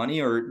plus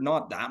money or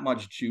not that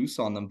much juice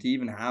on them to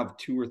even have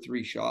 2 or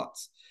 3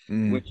 shots,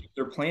 which if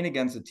they're playing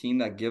against a team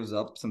that gives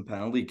up some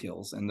penalty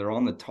kills and they're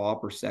on the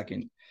top or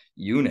second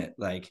unit.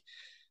 Like,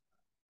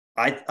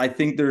 I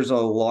think there's a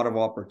lot of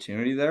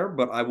opportunity there,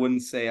 but I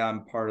wouldn't say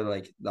I'm part of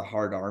like the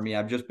hard army.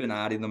 I've just been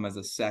adding them as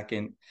a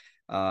second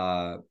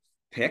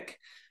pick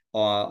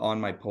on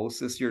my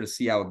post this year to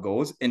see how it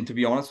goes. And to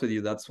be honest with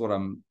you, that's what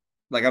I'm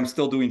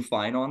still doing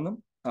fine on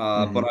them.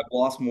 But I've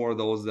lost more of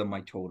those than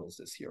my totals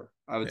this year.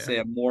 I would say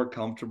I'm more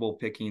comfortable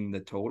picking the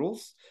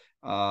totals.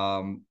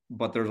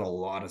 But there's a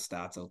lot of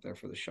stats out there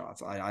for the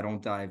shots. I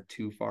don't dive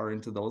too far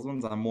into those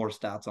ones. I'm more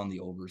stats on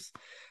the overs,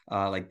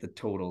 like the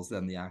totals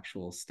than the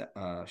actual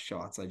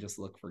shots. I just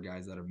look for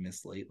guys that have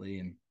missed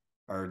lately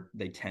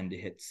they tend to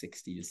hit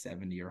 60 to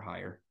 70 or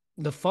higher.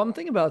 The fun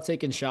thing about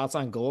taking shots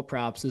on goal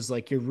props is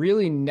like you're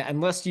really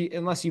unless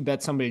you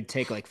bet somebody to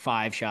take like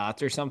 5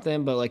 shots or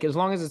something, but like as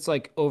long as it's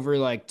like over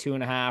like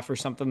 2.5 or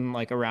something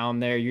like around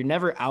there, you're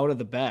never out of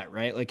the bet,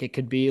 right? Like it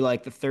could be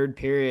like the third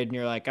period and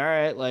you're like, all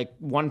right, like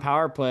 1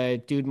 power play,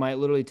 dude might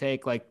literally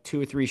take like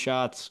 2 or 3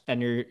 shots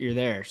and you're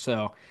there.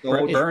 So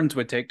Burns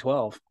would take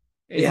 12.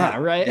 Yeah,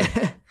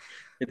 right.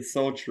 It's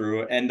so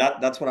true, and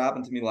that's what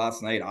happened to me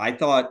last night. I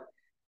thought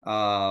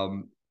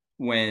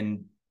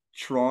when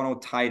Toronto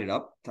tied it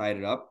up,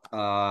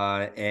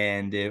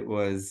 and it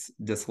was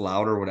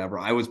disallowed or whatever,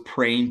 I was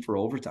praying for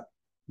overtime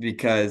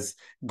because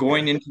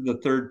going into the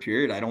third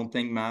period, I don't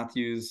think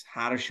Matthews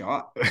had a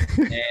shot.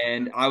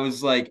 And I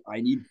was like,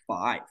 I need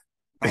 5.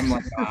 I'm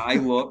like, I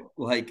look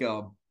like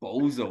a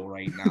bozo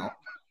right now.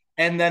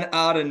 And then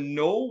out of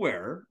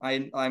nowhere,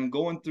 I'm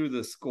going through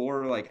the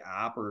score like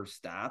app or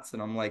stats,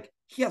 and I'm like,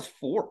 he has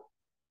 4.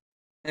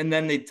 And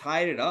then they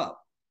tied it up.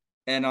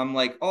 And I'm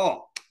like,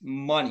 oh,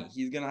 money.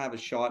 He's going to have a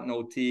shot in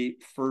OT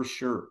for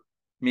sure.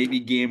 Maybe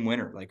game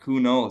winner. Like, who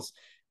knows?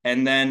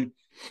 And then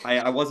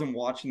I wasn't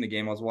watching the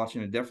game. I was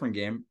watching a different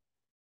game.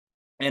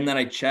 And then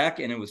I check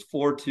and it was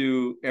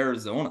 4-2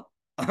 Arizona.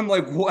 I'm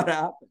like, what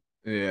happened?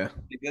 Yeah.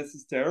 This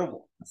is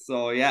terrible.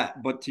 So yeah,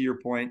 but to your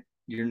point,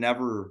 you're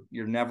never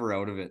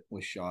out of it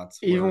with shots.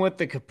 Even with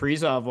the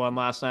Kaprizov one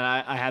last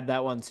night, I had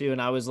that one too, and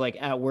I was like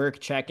at work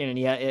checking, and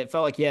it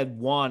felt like he had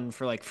one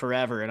for like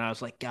forever, and I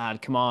was like,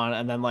 God, come on!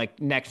 And then like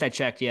next I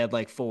checked, he had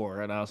like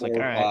four, and I was like, all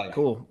right,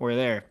 cool, we're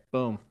there,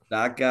 boom.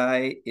 That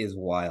guy is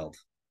wild.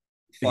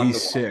 Fun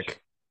He's to watch.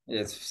 sick.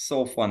 It's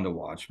so fun to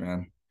watch,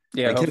 man.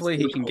 Yeah, like hopefully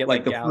he can get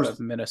like the out first... of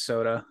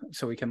Minnesota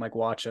so we can like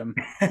watch him.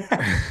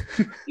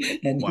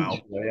 Wow.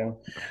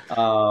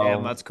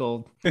 Damn, that's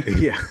cold.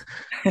 Yeah,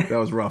 that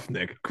was rough,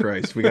 Nick.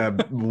 Christ, we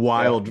got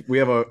wild. We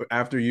have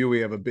after you,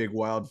 we have a big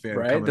Wild fan.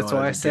 Right, that's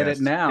why I said it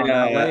now,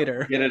 not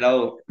later. Get it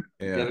out.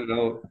 Yeah. Get it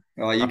out.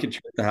 Oh, you can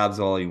check the Habs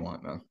all you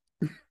want, man.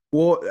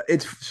 Well,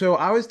 so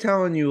I was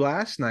telling you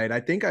last night. I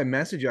think I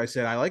messaged you. I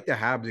said I like the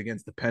Habs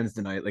against the Pens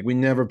tonight. Like we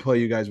never play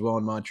you guys well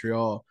in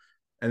Montreal.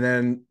 And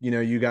then,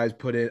 you guys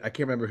put it, I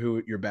can't remember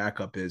who your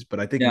backup is, but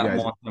I think you guys,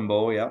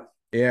 Montembeault,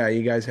 yeah,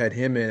 you guys had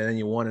him in and then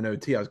you won an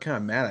OT. I was kind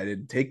of mad I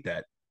didn't take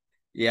that.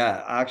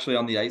 Yeah, actually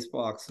on the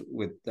Icebox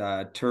with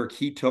Turk,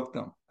 he took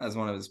them as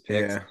one of his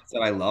picks. Yeah. He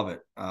said, I love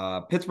it.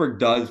 Pittsburgh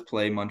does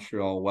play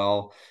Montreal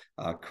well.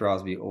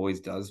 Crosby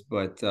always does,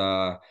 but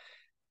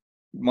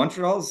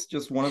Montreal's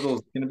just one of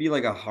those, going to be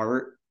like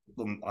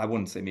I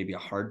wouldn't say maybe a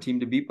hard team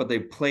to beat, but they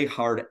play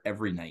hard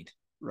every night.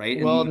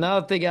 Right. Well, now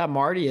that they got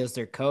Marty as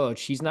their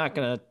coach, he's not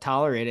going to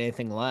tolerate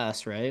anything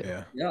less, right?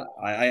 Yeah. Yeah.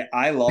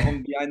 I love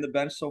him behind the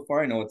bench so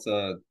far. I know it's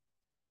a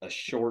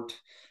short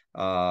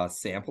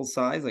sample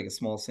size, like a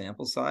small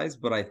sample size,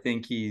 but I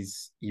think he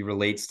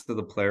relates to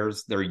the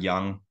players. They're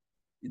young.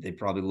 They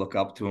probably look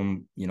up to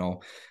him,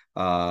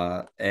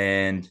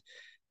 and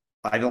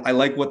I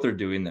like what they're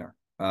doing there.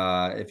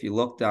 If you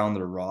look down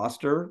their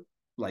roster,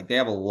 like they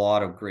have a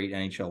lot of great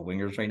NHL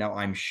wingers right now.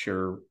 I'm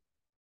sure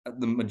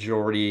the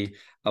majority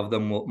of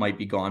them might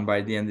be gone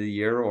by the end of the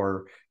year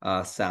or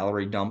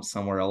salary dump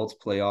somewhere else,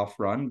 playoff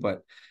run.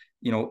 But,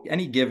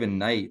 any given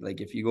night,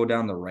 like if you go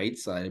down the right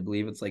side, I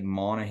believe it's like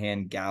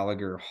Monahan,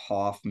 Gallagher,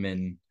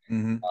 Hoffman,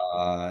 even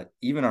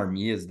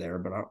Armia is there,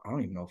 but I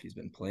don't even know if he's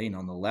been playing.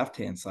 On the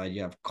left-hand side,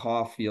 you have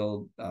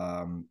Caulfield,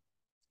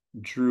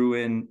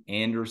 Drouin,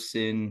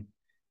 Anderson,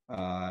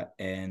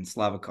 and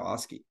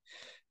Slavakovsky.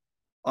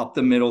 Up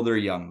the middle, they're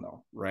young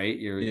though, right?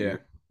 You're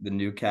the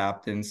new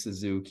captain,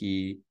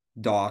 Suzuki.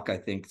 Doc, I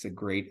think it's a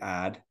great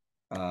ad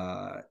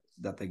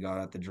that they got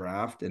at the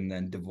draft, and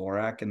then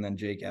Dvorak and then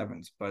Jake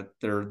Evans. But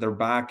their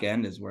back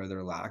end is where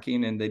they're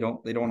lacking, and they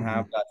don't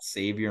have that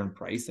savior and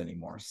Price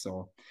anymore.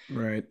 So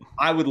right,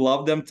 I would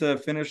love them to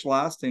finish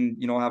last and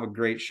have a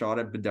great shot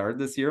at Bedard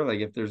this year.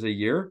 Like if there's a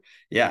year,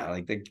 yeah,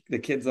 like the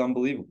kid's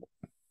unbelievable.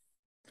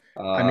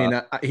 I mean,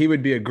 he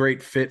would be a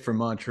great fit for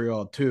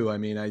Montreal too. I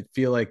mean, I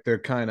feel like they're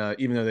kind of,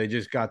 even though they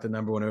just got the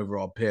number 1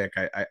 overall pick,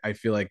 I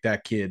feel like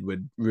that kid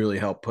would really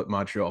help put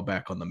Montreal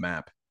back on the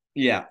map.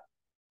 Yeah,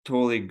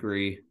 totally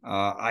agree.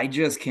 I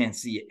just can't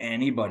see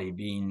anybody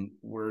being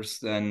worse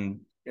than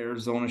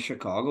Arizona,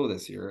 Chicago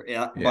this year.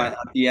 Yeah, but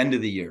at the end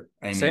of the year,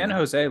 San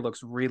Jose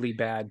looks really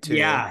bad too.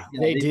 Yeah,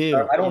 they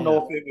do. I don't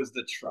know if it was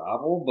the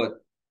travel, but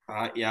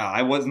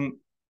I wasn't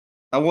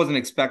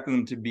expecting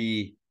them to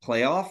be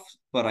playoff,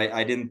 but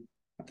I didn't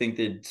think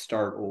they'd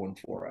start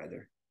 0-4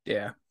 either.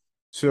 Yeah.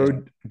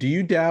 So do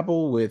you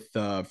dabble with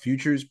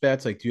futures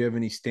bets? Like, do you have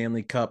any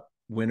Stanley Cup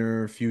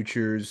winner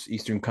futures,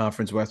 Eastern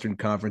Conference, Western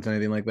Conference,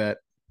 anything like that?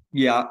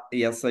 Yeah,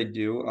 yes, I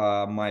do.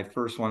 My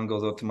first one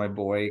goes out to my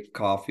boy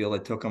Caulfield. I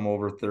took him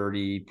over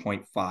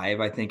 30.5.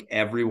 I think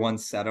everyone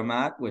set him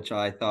at, which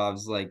I thought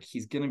was like,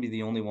 he's going to be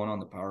the only one on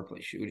the power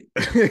play shooting.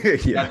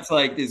 Yeah. That's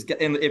like this.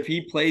 And if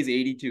he plays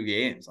 82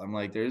 games, I'm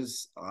like,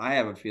 I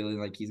have a feeling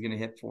like he's going to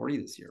hit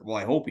 40 this year. Well,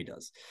 I hope he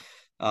does,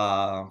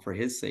 for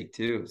his sake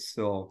too.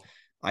 So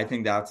I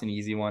think that's an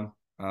easy one.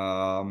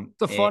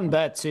 It's a fun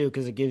bet too,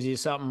 because it gives you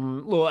something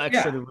a little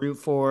extra to root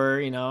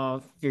for.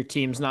 If your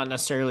team's not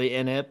necessarily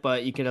in it,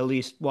 but you can at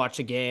least watch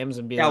the games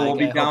and be like, we'll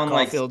be down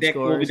we'll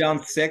be down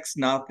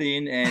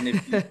 6-0, and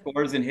if he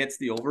scores and hits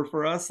the over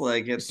for us,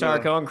 like it's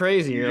start going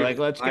crazy. You're like,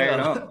 let's go.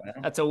 Up,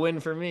 that's a win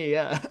for me.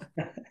 Yeah.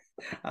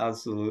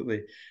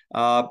 Absolutely.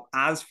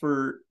 As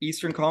for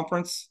Eastern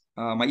Conference,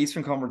 my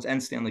Eastern Conference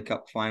and Stanley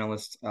Cup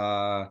finalists,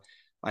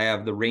 I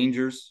have the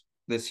Rangers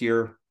this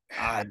year.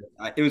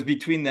 It was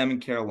between them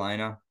and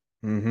Carolina.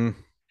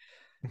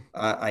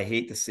 I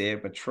hate to say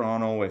it, but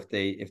Toronto, if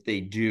they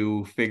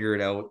do figure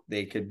it out,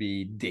 they could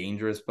be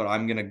dangerous. But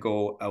I'm gonna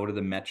go out of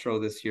the Metro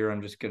this year.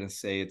 I'm just gonna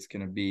say it's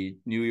gonna be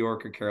New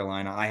York or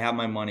Carolina. I have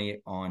my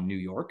money on New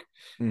York.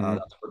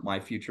 That's what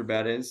my future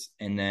bet is,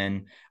 and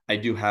then I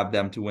do have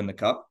them to win the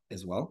Cup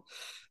as well.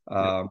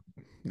 Know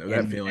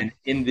that feeling.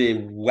 And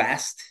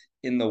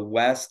in the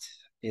West,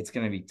 it's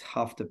going to be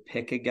tough to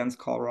pick against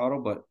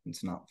Colorado, but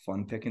it's not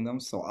fun picking them.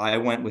 So I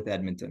went with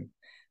Edmonton.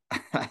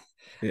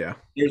 Yeah.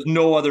 There's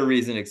no other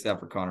reason except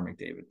for Connor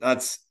McDavid.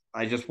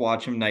 I just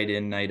watch him night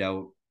in, night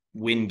out,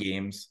 win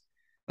games.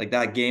 Like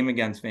that game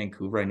against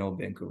Vancouver. I know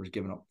Vancouver's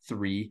given up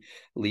 3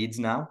 leads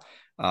now.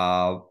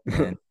 And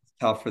it's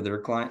tough for their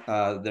clients,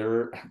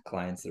 their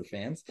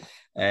fans.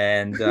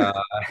 And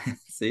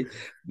see,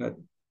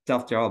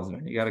 tough jobs,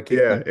 man. You gotta keep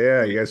them.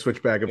 Yeah. You guys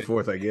switch back and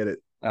forth. I get it.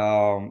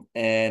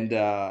 And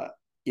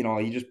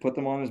he just put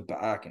them on his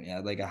back and he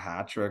had like a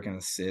hat trick and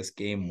assist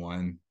game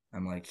 1.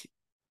 I'm like,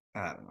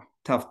 I don't know.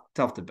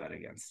 Tough to bet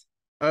against.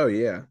 Oh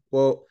yeah.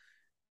 Well,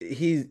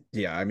 he's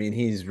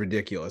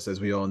ridiculous,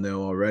 as we all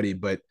know already,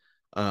 but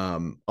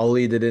I'll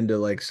lead it into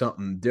like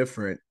something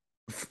different.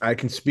 I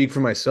can speak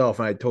for myself.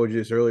 And I told you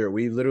this earlier.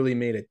 We literally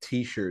made a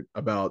t-shirt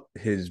about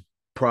his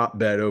prop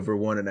bet over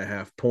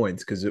 1.5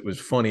 points because it was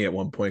funny at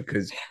one point.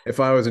 Because if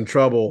I was in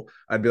trouble,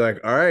 I'd be like,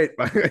 all right,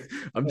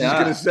 I'm just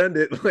gonna send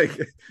it. Like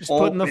just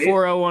putting the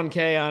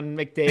 401k on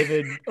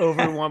McDavid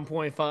over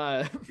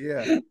 1.5.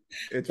 Yeah,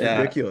 it's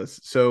ridiculous.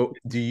 So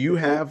do you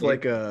have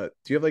like an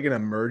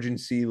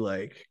emergency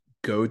like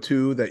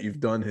go-to that you've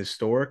done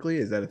historically?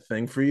 Is that a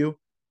thing for you?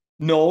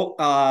 No,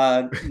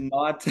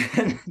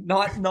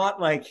 not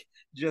like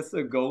just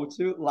a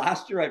go-to.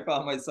 Last year, I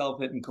found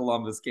myself hitting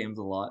Columbus games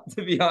a lot.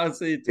 To be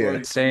honest with you,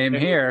 yeah, same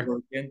here.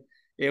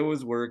 It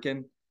was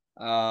working,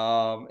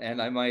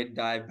 and I might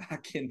dive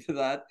back into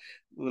that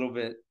a little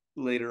bit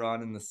later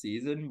on in the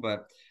season.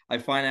 But I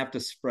find I have to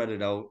spread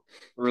it out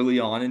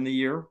early on in the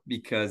year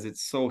because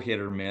it's so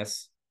hit or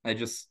miss. I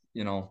just,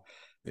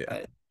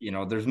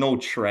 there's no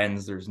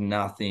trends. There's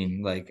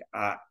nothing like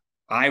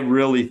I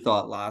really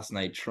thought last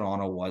night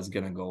Toronto was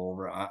going to go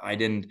over. I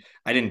didn't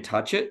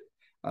touch it.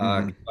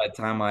 By the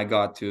time I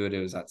got to it, it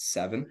was at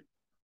 7.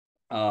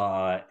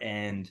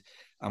 And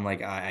I'm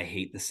like, I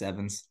hate the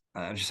 7s.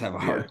 I just have a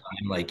hard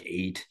time like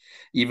 8,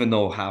 even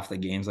though half the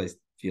games I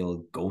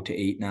feel go to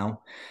 8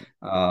 now.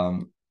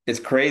 It's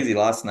crazy.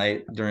 Last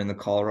night during the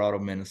Colorado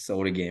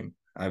Minnesota game,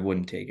 I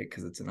wouldn't take it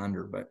because it's an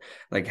under, but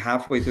like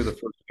halfway through the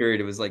first period,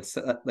 it was like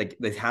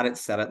they had it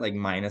set at like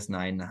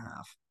 -9.5.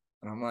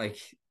 And I'm like,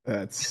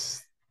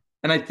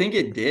 and I think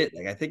it did.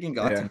 Like I think it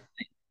got to 9.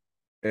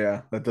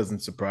 Yeah, that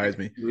doesn't surprise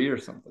me. 3 or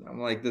something. I'm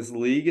like, this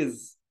league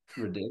is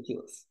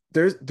ridiculous.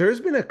 There's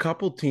been a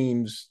couple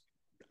teams.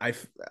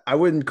 I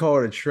wouldn't call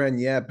it a trend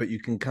yet, but you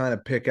can kind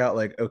of pick out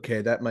like,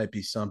 okay, that might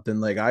be something.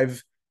 Like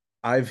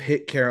I've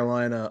hit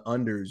Carolina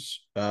unders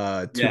 2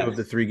 of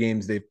the 3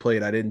 games they've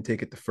played. I didn't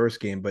take it the first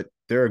game, but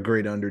they're a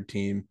great under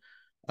team.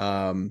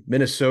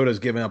 Minnesota's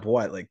given up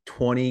what, like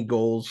 20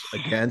 goals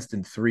against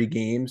in 3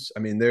 games. I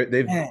mean, they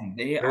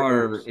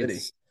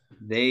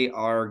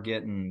are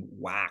getting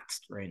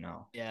waxed right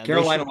now. Yeah,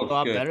 Carolina looks a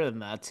lot better than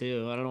that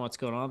too. I don't know what's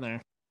going on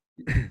there.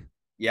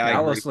 Yeah,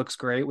 Dallas looks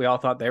great. We all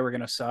thought they were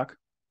going to suck.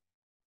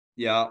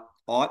 Yeah,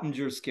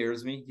 Ottinger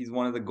scares me. He's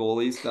one of the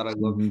goalies that I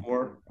look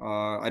for.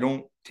 I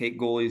don't take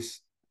goalies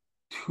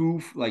too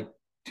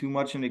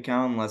much into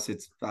account unless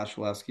it's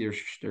Vasilevsky or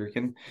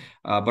Shesterkin.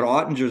 But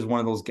Ottinger is one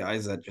of those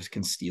guys that just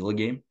can steal a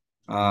game.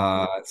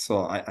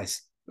 So I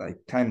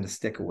tend to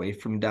stick away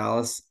from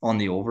Dallas on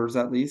the overs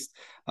at least.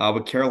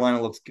 But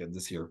Carolina looks good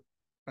this year.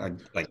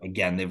 Like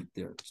again, they're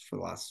for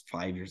the last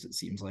 5 years it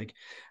seems like.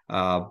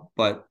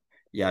 But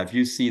yeah, if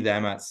you see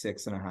them at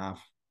 6.5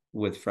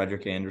 with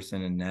Frederik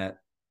Andersen and net,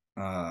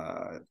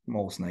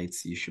 most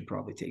nights you should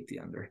probably take the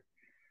under.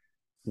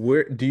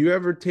 Where do you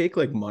ever take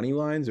like money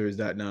lines, or is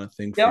that not a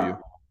thing for you?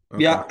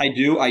 Okay. Yeah, I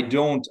do. I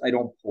don't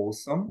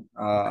post them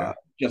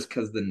just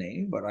because the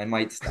name, but I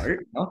might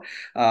start.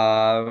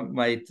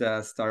 Might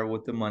start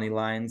with the money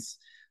lines.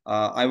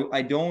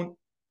 I don't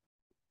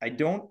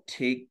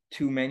take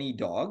too many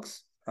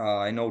dogs.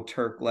 I know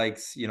Turk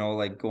likes,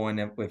 like going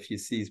if he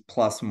sees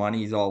plus money,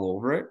 he's all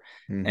over it.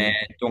 And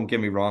don't get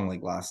me wrong,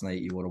 like last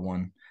night you would have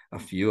won a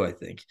few, I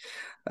think.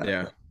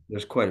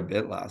 There's quite a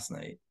bit last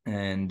night.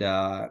 And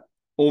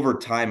over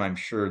time, I'm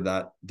sure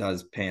that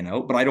does pan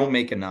out, but I don't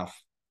make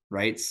enough,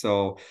 right?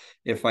 So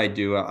if I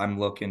do, I'm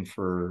looking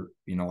for,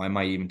 I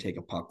might even take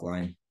a puck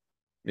line.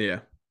 Yeah.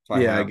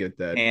 I get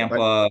that.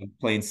 Tampa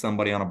playing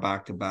somebody on a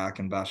back-to-back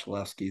and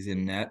Vasilevsky's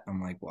in net.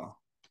 I'm like, wow.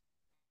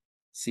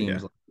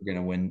 Seems like we're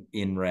going to win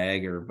in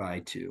rag or by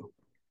 2.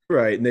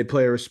 Right. And they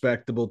play a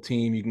respectable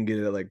team. You can get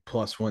it at like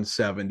plus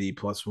 170,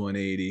 plus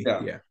 180.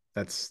 Yeah.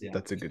 That's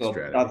a good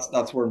strategy.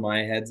 That's where my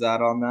head's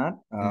at on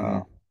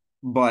that.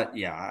 But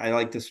yeah, I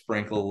like to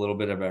sprinkle a little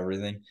bit of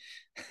everything.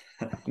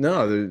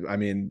 No, I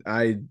mean,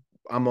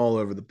 I'm all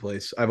over the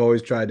place. I've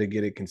always tried to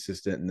get it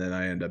consistent, and then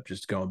I end up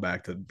just going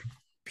back to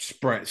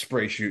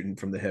spray shooting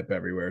from the hip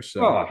everywhere.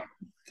 So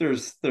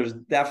there's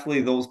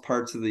definitely those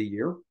parts of the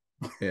year.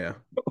 Yeah.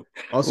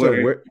 Also,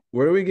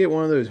 where do we get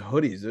one of those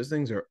hoodies? Those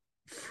things are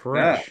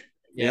fresh.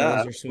 Yeah,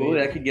 those are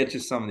sweet. I could get you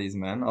some of these,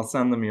 man. I'll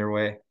send them your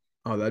way.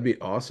 Oh, that'd be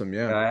awesome.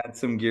 Yeah. I had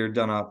some gear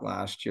done up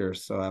last year,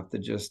 so I have to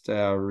just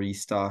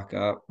restock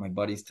up. My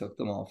buddies took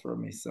them all from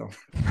me, so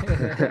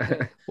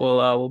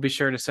we'll be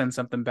sure to send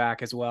something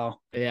back as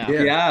well.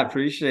 Yeah,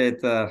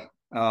 appreciate the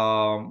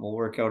we'll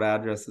work out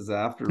addresses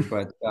after,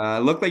 but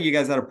it looked like you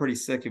guys had a pretty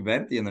sick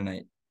event the other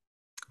night.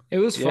 It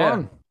was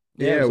fun.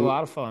 Yeah, it was a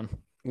lot of fun.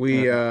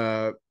 We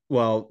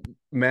well,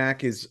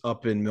 Mac is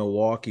up in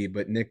Milwaukee,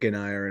 but Nick and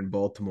I are in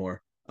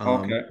Baltimore.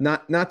 Okay.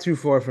 Not too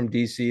far from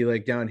DC.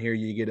 Like down here,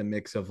 you get a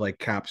mix of like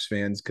Caps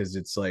fans because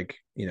it's like,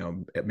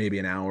 maybe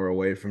an hour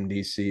away from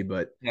DC.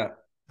 But Yeah.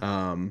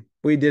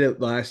 we did it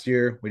last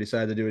year. We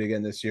decided to do it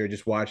again this year.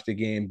 Just watch the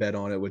game, bet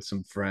on it with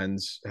some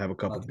friends, have a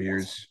couple That's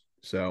beers. awesome.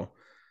 So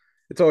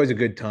it's always a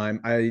good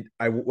time. I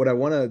what I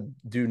want to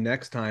do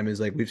next time is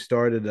like we've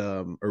started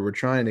or we're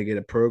trying to get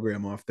a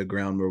program off the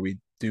ground where we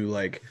do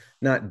like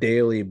not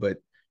daily but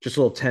just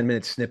little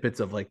 10-minute snippets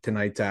of like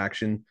tonight's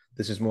action.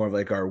 This is more of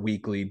like our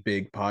weekly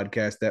big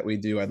podcast that we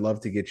do. I'd love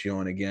to get you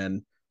on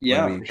again when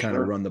Yeah, we for kind of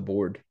sure. run the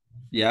board.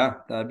 Yeah,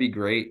 that'd be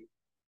great.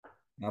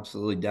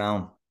 Absolutely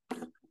down.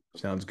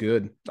 Sounds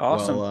good.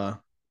 Awesome.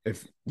 Well,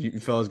 if you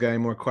fellas got any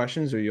more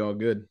questions, or you all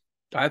good?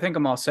 I think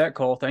I'm all set,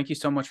 Cole. Thank you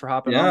so much for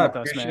hopping on Yeah, with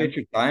us, man. appreciate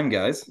your time,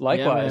 guys.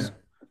 Likewise. man.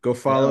 Go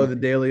follow Yeah. the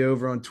Daily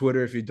Over on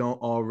Twitter if you don't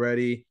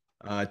already.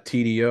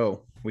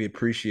 TDO, we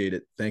appreciate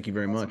it. Thank you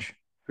very much.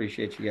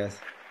 Appreciate you guys.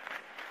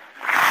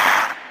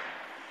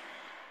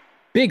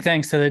 Big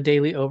thanks to the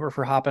Daily Over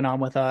for hopping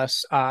on with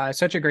us.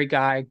 Such a great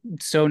guy.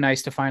 So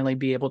nice to finally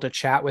be able to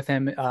chat with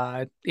him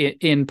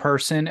in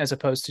person as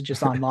opposed to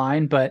just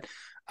online. But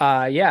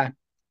yeah,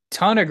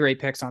 ton of great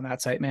picks on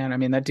that site, man. I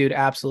mean, that dude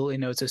absolutely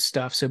knows his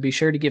stuff. So be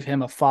sure to give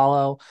him a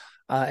follow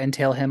and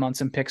tail him on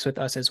some picks with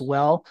us as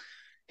well.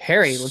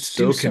 Harry, let's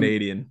do some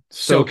Canadian.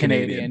 So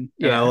Canadian. And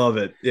Yeah. I love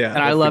it. Yeah. And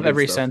I that's the love good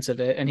every stuff. sense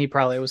of it. And he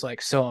probably was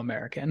like so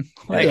American.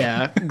 Like,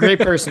 Yeah, great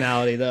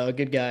personality though.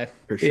 Good guy.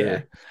 For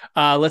sure.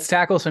 yeah. Let's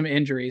tackle some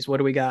injuries. What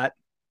do we got?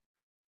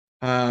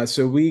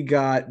 So we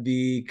got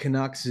the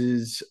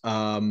Canucks'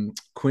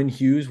 Quinn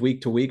Hughes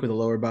week to week with a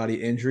lower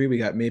body injury. We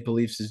got Maple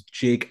Leafs'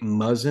 Jake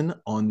Muzzin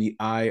on the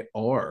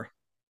IR.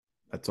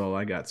 That's all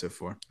I got so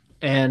far.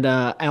 And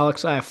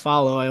Alex, I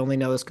follow. I only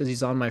know this because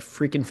he's on my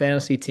freaking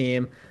fantasy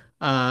team.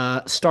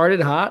 Started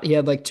hot. He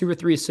had like 2 or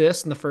 3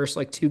 assists in the first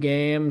like 2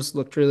 games.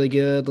 Looked really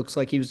good. Looks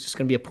like he was just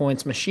going to be a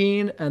points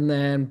machine. And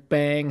then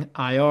bang,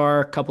 IR.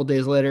 A couple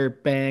days later,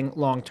 bang,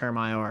 long-term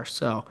IR.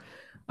 So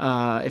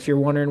if you're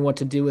wondering what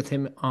to do with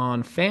him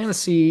on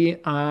fantasy,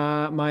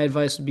 my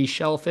advice would be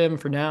shelf him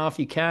for now if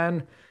you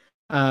can.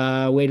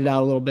 Wait it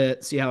out a little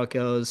bit, see how it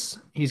goes.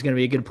 He's going to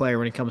be a good player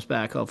when he comes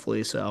back,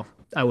 hopefully. So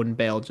I wouldn't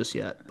bail just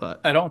yet.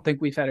 But I don't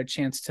think we've had a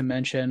chance to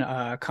mention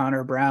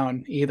Connor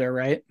Brown either,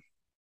 right?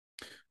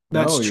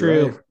 that's No, you're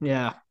true. right.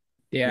 Yeah.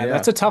 Yeah, Yeah.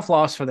 that's a tough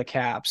loss for the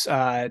Caps.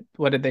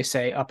 What did they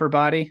say? Upper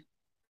body?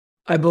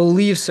 I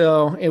believe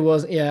so. It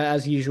was, yeah,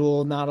 as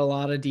usual, not a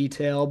lot of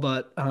detail,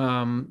 but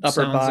Upper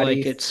sounds body,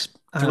 like it's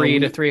 3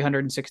 to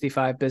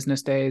 365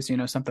 business days,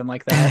 something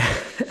like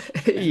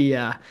that.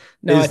 yeah.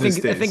 No, I Business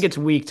think days. it's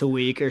week to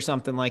week or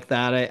something like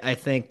that. I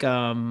think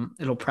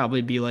it'll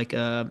probably be like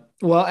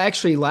well,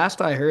 actually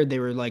last I heard they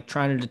were like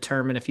trying to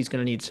determine if he's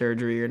going to need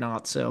surgery or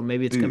not. So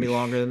maybe it's going to be Oof.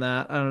 longer than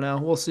that. I don't know.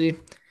 We'll see.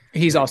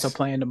 He's also Yikes.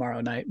 playing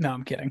tomorrow night. No,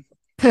 I'm kidding.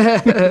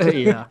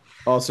 Yeah.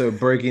 Also,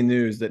 breaking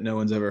news that no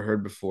one's ever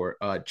heard before.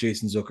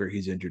 Jason Zucker,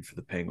 he's injured for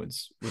the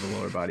Penguins with a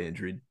lower body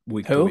injury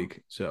week to Who?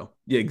 week. So,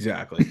 yeah,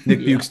 exactly. Nick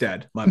Yeah.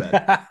 Bukestad, my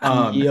bad.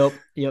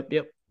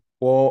 Yep.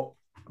 Well,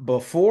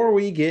 before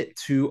we get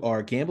to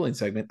our gambling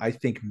segment, I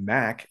think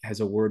Mac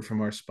has a word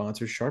from our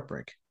sponsor,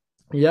 SharpRank.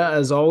 Yeah,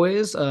 as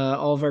always,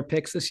 all of our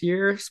picks this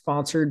year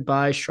sponsored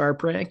by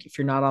SharpRank. If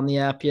you're not on the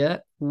app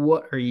yet,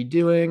 what are you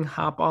doing?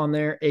 Hop on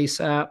there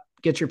ASAP,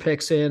 get your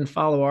picks in,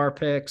 follow our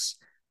picks,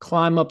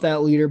 climb up that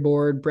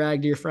leaderboard,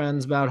 brag to your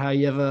friends about how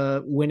you have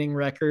a winning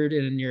record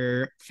in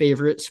your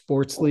favorite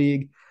sports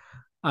league.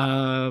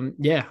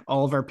 Yeah,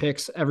 all of our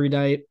picks every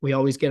night. We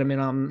always get them in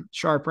on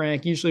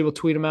SharpRank. Usually we'll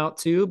tweet them out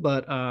too,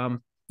 but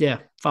yeah,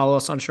 follow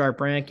us on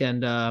SharpRank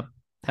and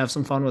have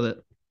some fun with it.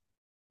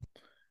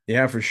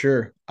 Yeah, for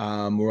sure.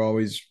 We're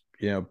always,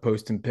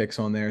 posting picks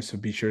on there. So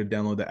be sure to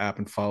download the app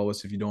and follow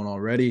us if you don't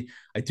already.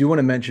 I do want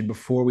to mention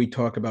before we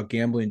talk about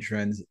gambling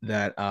trends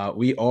that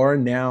we are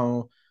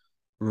now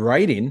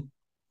writing.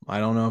 I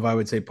don't know if I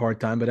would say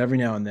part-time, but every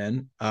now and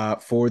then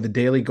for the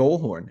Daily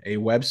Goalhorn, a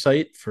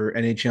website for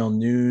NHL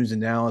news,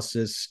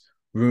 analysis,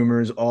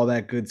 rumors, all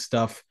that good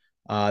stuff.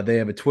 They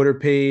have a Twitter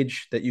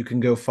page that you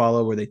can go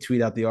follow where they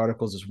tweet out the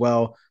articles as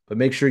well. But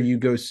make sure you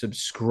go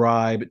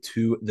subscribe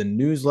to the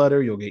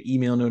newsletter. You'll get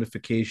email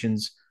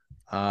notifications.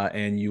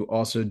 And you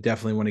also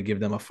definitely want to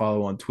give them a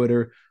follow on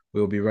Twitter.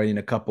 We'll be writing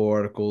a couple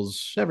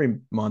articles every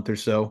month or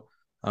so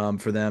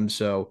for them.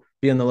 So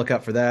be on the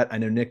lookout for that. I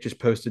know Nick just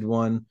posted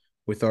one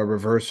with our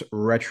reverse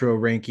retro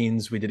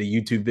rankings. We did a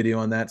YouTube video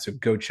on that. So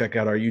go check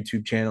out our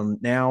YouTube channel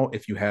now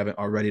if you haven't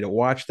already to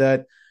watch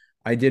that.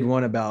 I did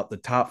one about the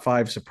top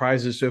 5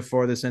 surprises so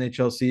far this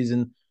NHL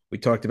season. We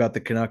talked about the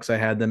Canucks. I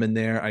had them in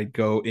there. I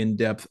go in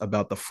depth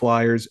about the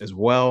Flyers as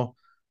well,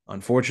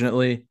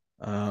 unfortunately.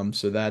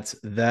 So that's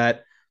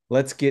that.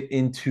 Let's get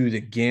into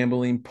the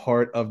gambling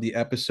part of the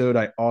episode.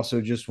 I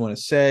also just want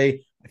to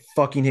say I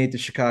fucking hate the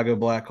Chicago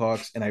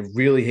Blackhawks and I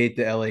really hate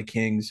the LA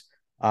Kings.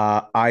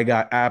 I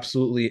got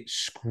absolutely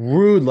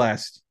screwed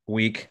last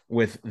week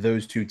with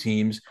those two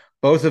teams.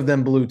 Both of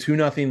them blew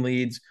 2-0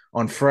 leads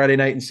on Friday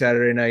night and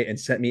Saturday night and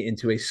sent me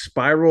into a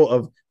spiral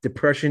of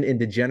depression and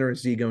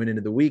degeneracy going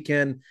into the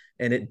weekend.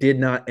 And it did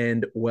not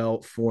end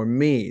well for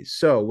me.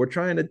 So we're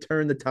trying to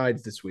turn the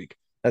tides this week.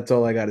 That's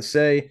all I got to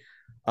say.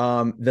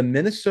 The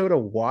Minnesota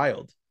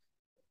Wild,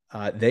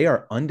 they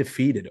are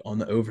undefeated on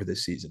the over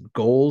this season.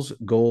 Goals,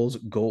 goals,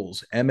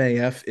 goals.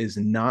 MAF is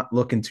not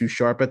looking too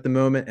sharp at the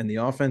moment, and the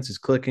offense is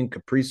clicking.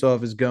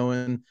 Kaprizov is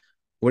going.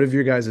 What have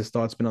your guys'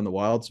 thoughts been on the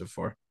Wild so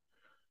far?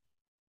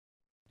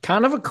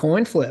 Kind of a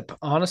coin flip,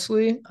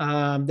 honestly.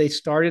 They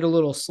started a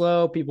little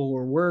slow. People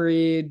were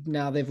worried.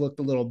 Now they've looked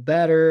a little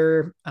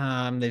better.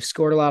 They've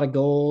scored a lot of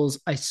goals.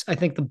 I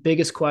think the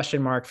biggest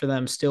question mark for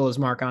them still is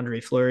Marc-Andre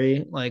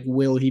Fleury. Like,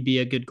 will he be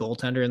a good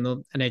goaltender in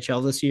the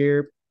NHL this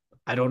year?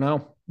 I don't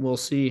know. We'll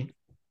see.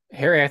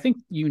 Harry, I think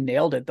you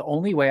nailed it. The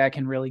only way I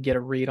can really get a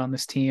read on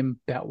this team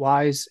bet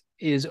wise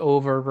is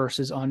over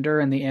versus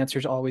under, and the answer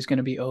is always going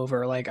to be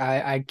over. Like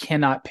I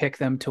cannot pick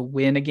them to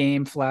win a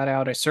game flat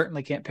out. I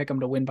certainly can't pick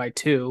them to win by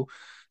 2.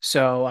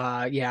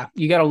 So yeah,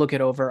 you got to look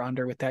at over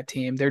under with that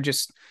team. They're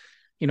just,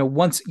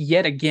 once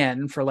yet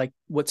again for like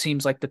what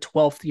seems like the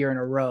 12th year in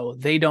a row,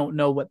 they don't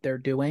know what they're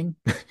doing.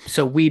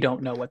 So we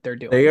don't know what they're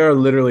doing. They are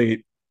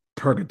literally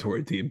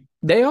purgatory team.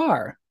 They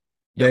are.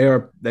 They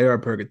are a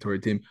purgatory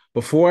team.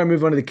 Before I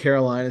move on to the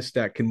Carolina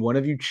stat, can one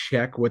of you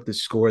check what the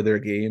score of their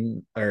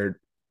game are?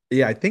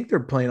 Yeah, I think they're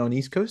playing on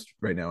East Coast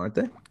right now, aren't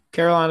they?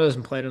 Carolina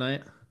doesn't play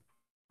tonight.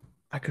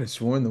 I could have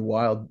sworn the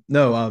Wild.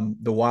 No,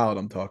 the Wild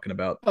I'm talking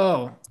about.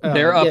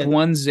 They're up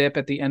 1-0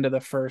 at the end of the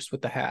first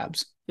with the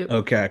Habs. Yep.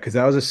 Okay, because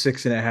that was a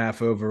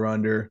 6.5 over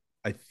under.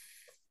 I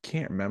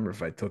can't remember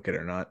if I took it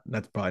or not.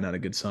 That's probably not a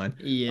good sign.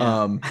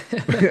 Yeah.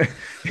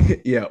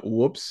 Yeah.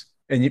 Whoops.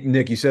 And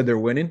Nick, you said they're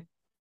winning?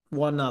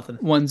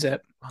 1-0. 1-0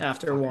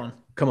 after 1.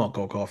 Come on,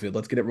 Cole Caulfield.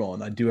 Let's get it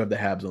rolling. I do have the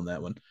Habs on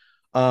that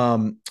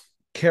one.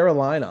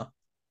 Carolina,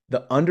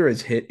 the under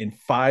is hit in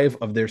 5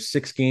 of their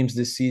 6 games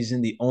this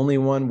season. The only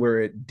one where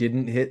it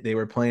didn't hit, they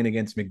were playing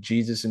against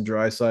McJesus and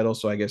Draisaitl,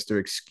 so I guess they're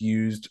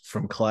excused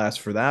from class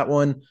for that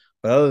one.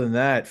 But other than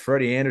that,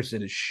 Freddie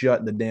Anderson is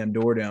shutting the damn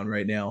door down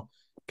right now.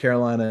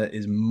 Carolina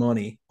is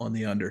money on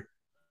the under.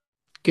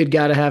 Good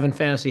guy to have in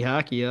fantasy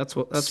hockey. That's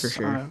for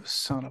sure.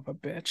 Son of a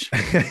bitch.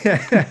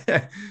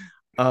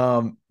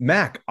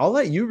 Mac, I'll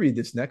let you read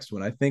this next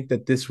one. I think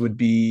that this would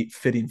be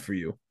fitting for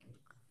you.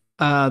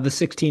 The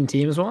 16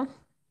 teams one?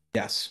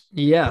 Yes.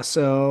 Yeah,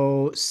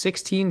 so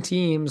 16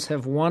 teams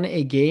have won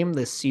a game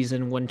this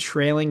season when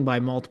trailing by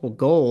multiple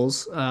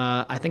goals.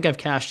 I think I've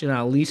cashed in on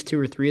at least 2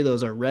 or 3 of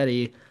those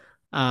already.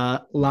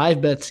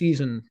 Live bet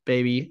season,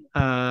 baby.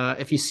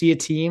 If you see a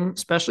team,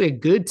 especially a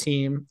good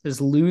team,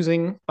 is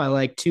losing by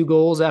like 2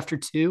 goals after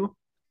 2,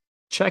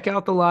 check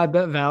out the live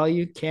bet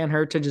value. Can't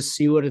hurt to just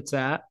see what it's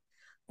at.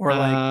 Or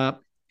like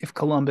if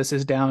Columbus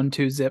is down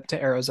 2-0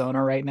 to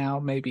Arizona right now,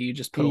 maybe you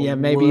just put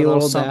maybe a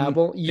little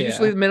dabble.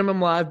 Usually the minimum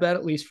live bet,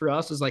 at least for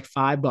us, is like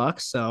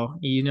 $5. So,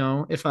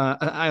 if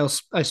I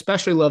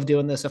especially love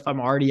doing this if I'm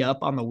already up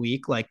on the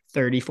week, like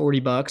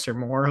 $30-$40 or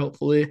more,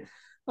 hopefully.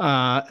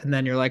 And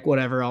then you're like,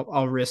 whatever,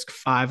 I'll risk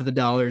 5 of the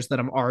dollars that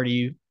I'm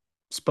already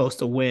supposed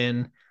to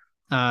win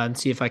and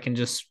see if I can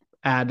just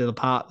add to the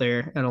pot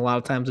there. And a lot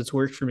of times it's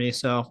worked for me.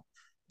 So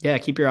yeah,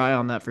 keep your eye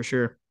on that for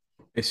sure.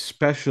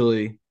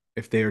 Especially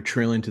if they are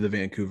trailing to the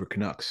Vancouver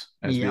Canucks,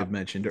 as we have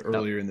mentioned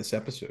earlier in this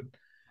episode.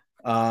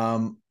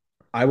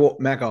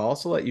 Mac, I'll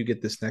also let you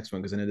get this next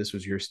one because I know this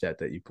was your stat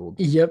that you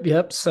pulled.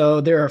 Yep. So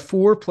there are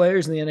 4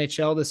 players in the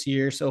NHL this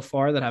year so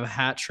far that have a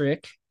hat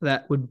trick.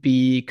 That would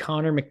be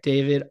Connor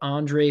McDavid,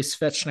 Andrei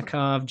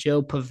Svechnikov,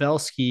 Joe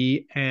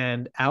Pavelski,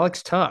 and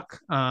Alex Tuch.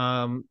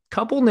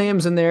 Couple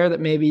names in there that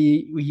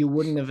maybe you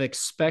wouldn't have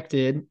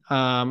expected.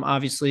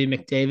 Obviously,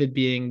 McDavid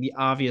being the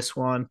obvious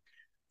one.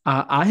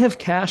 I have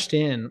cashed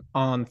in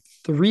on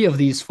 3 of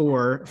these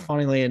 4.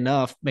 Funnily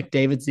enough,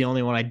 McDavid's the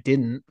only one I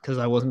didn't because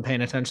I wasn't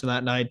paying attention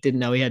that night. Didn't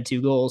know he had 2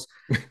 goals.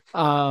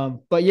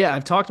 But yeah,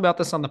 I've talked about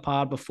this on the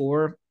pod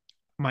before.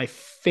 My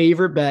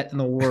favorite bet in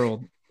the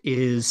world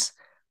is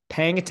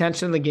paying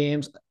attention to the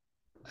games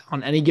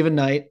on any given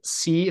night.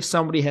 See if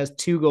somebody has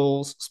 2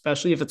 goals,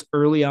 especially if it's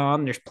early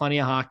on. There's plenty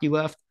of hockey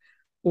left.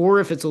 Or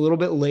if it's a little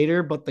bit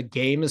later, but the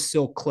game is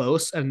still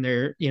close and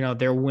they're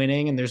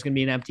winning and there's going to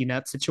be an empty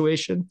net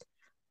situation.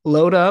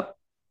 Load up,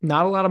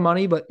 not a lot of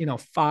money, but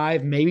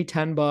 $5, maybe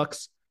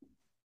 $10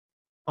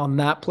 on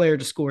that player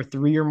to score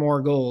 3 or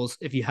more goals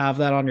if you have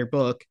that on your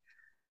book.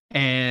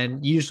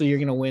 And usually you're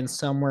going to win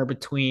somewhere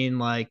between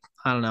like,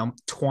 I don't know,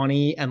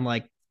 20 and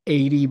like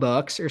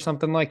 $80 or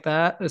something like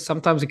that.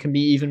 Sometimes it can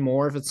be even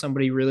more if it's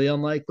somebody really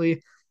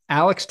unlikely.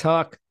 Alex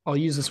Tuch, I'll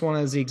use this one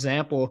as the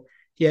example.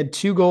 He had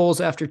 2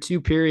 goals after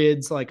 2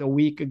 periods like a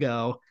week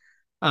ago.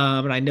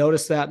 And I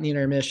noticed that in the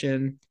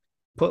intermission.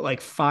 Put like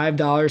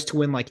 $5 to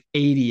win like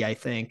 80, I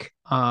think,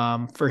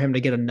 for him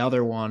to get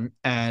another one.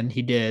 And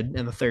he did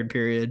in the 3rd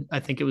period. I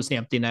think it was the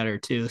empty netter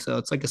too. So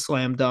it's like a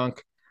slam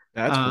dunk.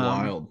 That's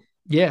wild.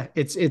 Yeah,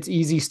 it's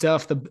easy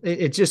stuff.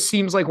 It just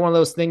seems like one of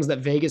those things that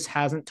Vegas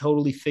hasn't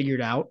totally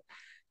figured out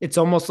it's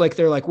almost like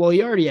they're like, well,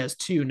 he already has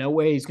two. No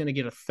way he's going to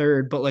get a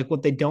third. But like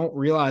what they don't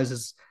realize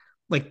is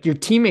like your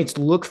teammates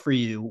look for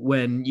you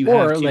when you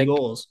have Or two like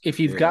goals. if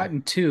you've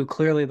gotten two,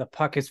 clearly the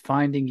puck is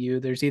finding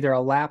you. There's either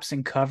a lapse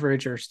in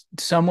coverage or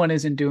someone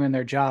isn't doing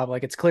their job.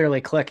 Like it's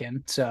clearly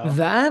clicking. So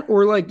That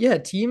or like, yeah,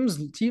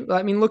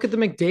 I mean, look at the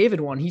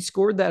McDavid one. He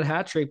scored that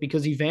hat trick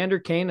because Evander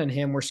Kane and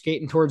him were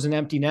skating towards an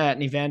empty net,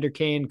 and Evander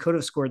Kane could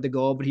have scored the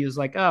goal, but he was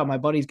like, oh, my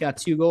buddy's got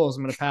two goals.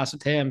 I'm going to pass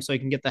it to him so he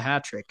can get the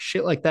hat trick.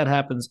 Shit like that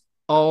happens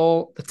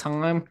all the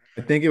time.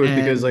 I think it was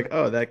because And- like,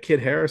 oh, that kid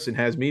Harrison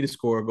has me to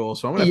score a goal,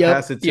 so I'm going to Yep,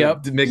 pass it to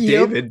yep,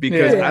 McDavid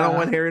because Yeah. I don't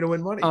want Harry to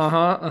win money.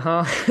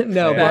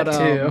 No, That but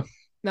too.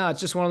 no, it's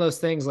just one of those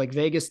things like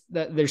Vegas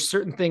that there's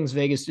certain things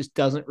Vegas just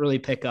doesn't really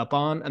pick up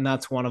on, and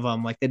that's one of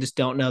them. Like they just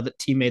don't know that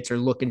teammates are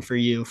looking for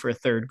you for a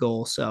third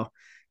goal. So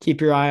keep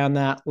your eye on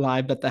that.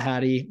 Live bet the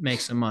Hattie,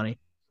 make some money.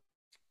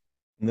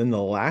 And then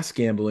the last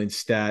gambling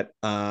stat,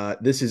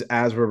 this is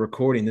as we're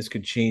recording. This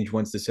could change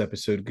once this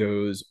episode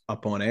goes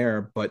up on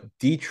air, but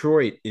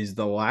Detroit is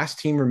the last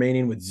team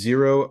remaining with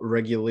 0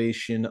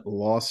 regulation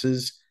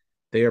losses.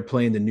 They are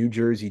playing the New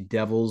Jersey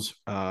Devils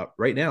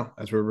right now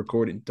as we're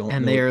recording.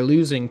 And they are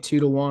losing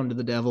 2-1 to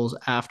the Devils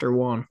after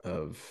one.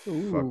 Of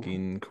Ooh.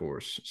 fucking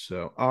course.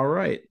 So, all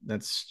right.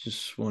 That's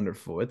just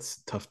wonderful. It's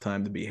a tough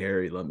time to be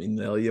Harry. Let me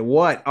tell you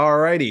what. All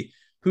righty.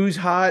 Who's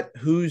hot?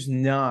 Who's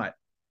not?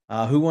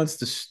 Who wants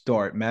to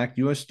start? Mac,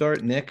 you want to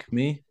start? Nick,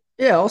 me?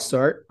 Yeah, I'll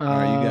start. All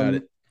right, you got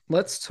it.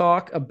 Let's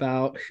talk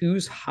about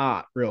who's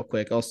hot real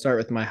quick. I'll start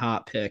with my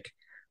hot pick.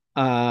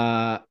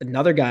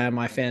 Another guy on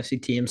my fantasy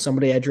team,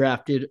 somebody I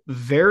drafted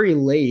very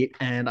late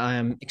and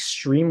I'm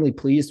extremely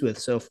pleased with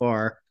so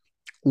far,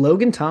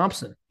 Logan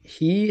Thompson.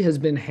 He has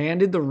been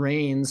handed the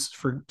reins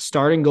for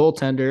starting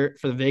goaltender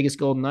for the Vegas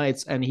Golden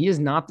Knights, and he is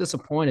not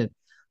disappointed.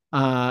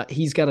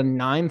 He's got a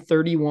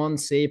 931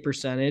 save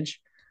percentage.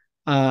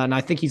 And I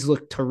think he's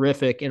looked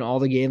terrific in all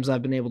the games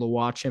I've been able to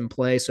watch him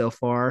play so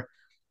far.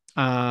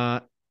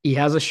 He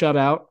has a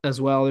shutout as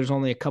well. There's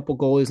only a couple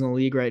goalies in the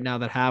league right now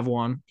that have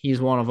one.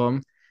 He's one of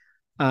them.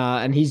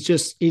 And he's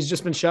just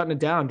been shutting it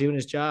down, doing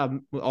his job.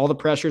 All the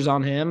pressure's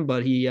on him,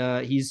 but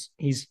he's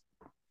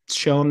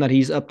shown that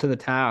he's up to the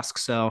task.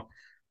 So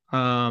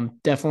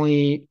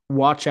definitely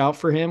watch out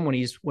for him when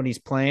he's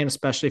playing,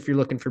 especially if you're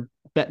looking for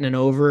betting an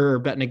over or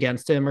betting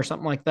against him or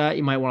something like that.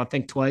 You might want to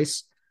think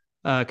twice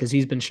because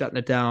he's been shutting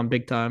it down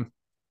big time.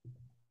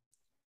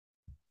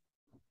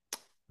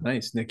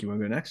 Nice. Nick, you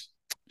want to go next?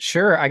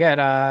 Sure. I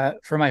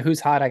got for my who's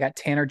hot, I got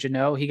Tanner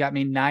Jeannot. He got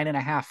me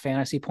 9.5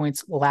 fantasy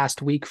points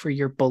last week for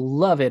your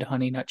beloved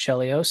Honey Nut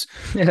Chelios.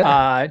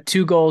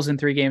 2 goals in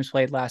 3 games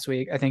played last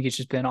week. I think he's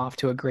just been off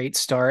to a great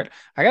start.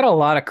 I got a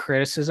lot of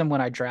criticism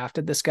when I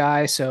drafted this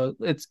guy, so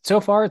so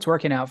far it's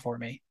working out for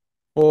me.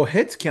 Well,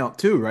 hits count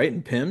too, right?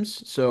 In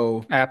PIMS.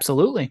 So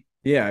Absolutely.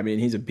 yeah, I mean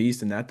he's a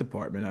beast in that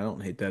department. I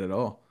don't hate that at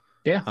all.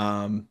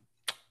 Yeah.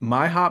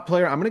 My hot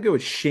player, I'm gonna go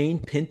with Shane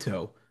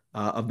Pinto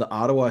of the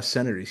Ottawa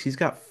Senators. He's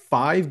got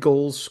 5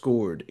 goals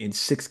scored in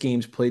 6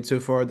 games played so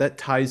far. That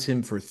ties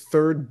him for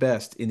 3rd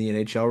best in the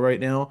NHL right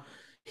now.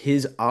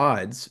 His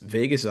odds,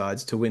 Vegas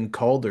odds to win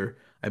Calder,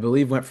 I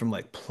believe went from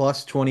like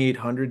plus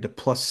 2,800 to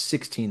plus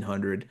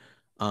 1,600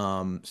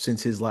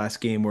 since his last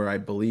game where I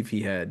believe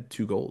he had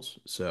 2 goals.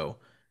 So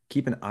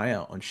keep an eye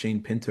out on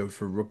Shane Pinto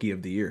for Rookie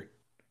of the Year.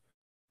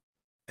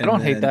 I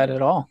don't hate that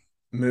at all.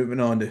 Moving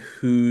on to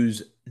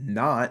who's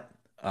not.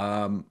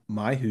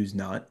 My who's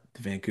not,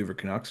 the Vancouver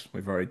Canucks.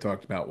 We've already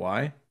talked about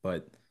why,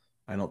 but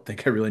I don't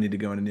think I really need to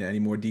go into any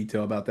more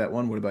detail about that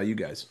one. What about you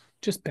guys?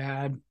 Just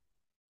bad.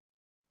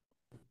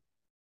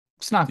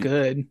 It's not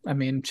good. I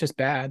mean, it's just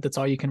bad. That's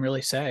all you can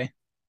really say.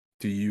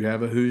 Do you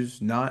have a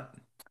who's not?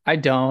 I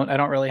don't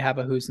really have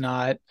a who's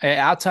not.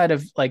 Outside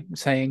of like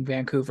saying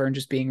Vancouver and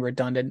just being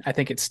redundant, I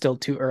think it's still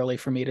too early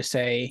for me to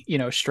say,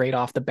 straight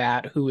off the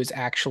bat who is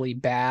actually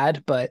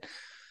bad. But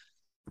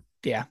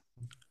yeah.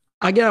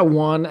 I got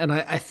one, and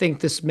I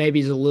think this maybe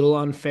is a little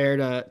unfair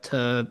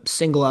to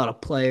single out a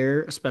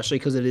player, especially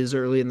because it is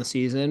early in the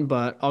season,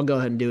 but I'll go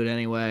ahead and do it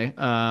anyway.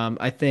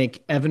 I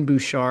think Evan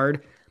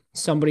Bouchard,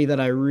 somebody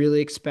that I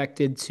really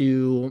expected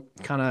to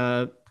kind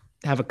of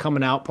have a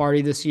coming out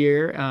party this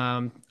year.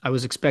 I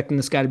was expecting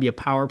this guy to be a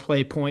power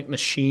play point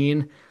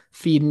machine,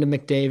 feeding to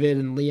McDavid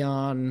and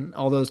Leon,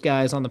 all those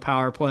guys on the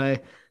power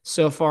play.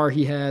 So far,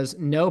 he has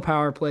no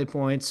power play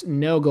points,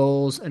 no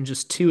goals, and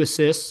just 2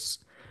 assists.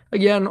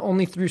 Again,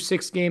 only through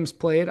 6 games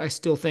played. I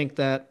still think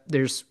that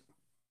there's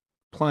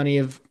plenty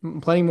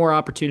more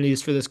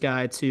opportunities for this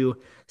guy to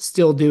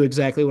still do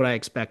exactly what I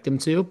expect him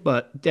to,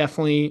 but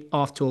definitely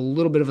off to a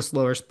little bit of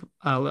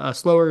a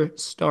slower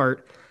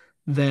start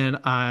than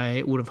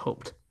I would have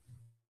hoped.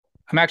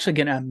 I'm actually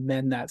going to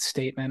amend that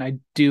statement. I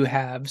do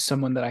have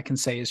someone that I can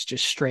say is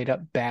just straight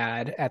up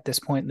bad at this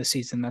point in the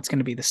season. That's going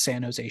to be the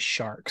San Jose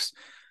Sharks.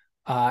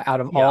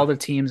 Out of all the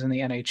teams in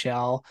the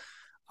NHL,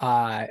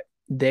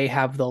 they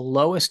have the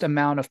lowest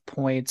amount of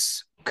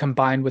points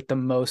combined with the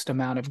most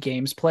amount of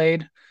games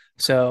played.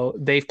 So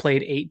they've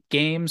played 8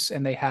 games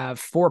and they have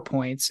 4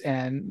 points,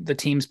 and the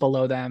teams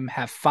below them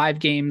have 5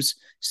 games,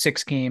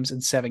 6 games,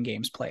 and 7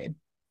 games played.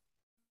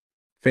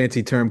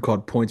 Fancy term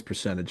called points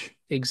percentage.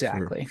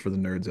 Exactly. For the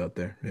nerds out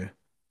there.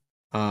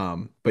 Yeah.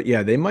 But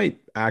yeah, they might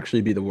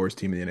actually be the worst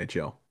team in the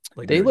NHL.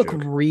 Like They no look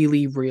joke.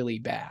 really, really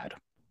bad.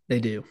 They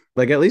do.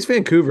 Like at least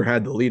Vancouver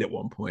had the lead at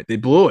one point. They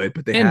blew it,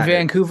 but they And had it.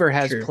 Vancouver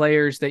has True.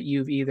 players that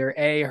you've either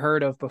A,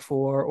 heard of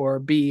before, or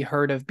B,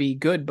 heard of be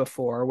good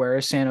before,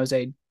 whereas San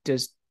Jose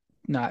does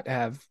not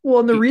have. Well,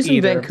 and the reason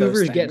either of those Vancouver's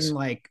things. getting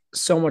like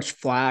so much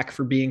flack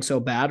for being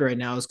so bad right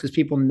now is because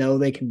people know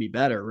they can be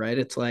better, right?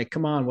 It's like,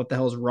 come on, what the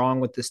hell's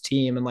wrong with this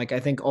team? And like, I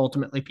think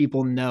ultimately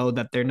people know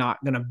that they're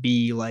not going to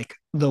be like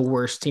the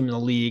worst team in the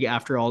league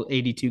after all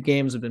 82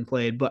 games have been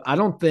played. But I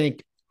don't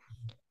think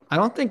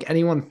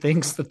anyone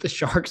thinks that the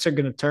Sharks are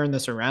going to turn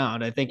this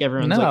around. I think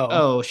everyone's like, No.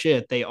 oh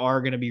shit, they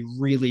are going to be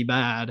really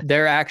bad.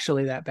 They're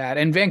actually that bad.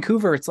 And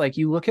Vancouver, it's like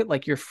you look at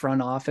like your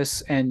front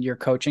office and your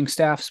coaching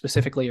staff,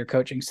 specifically your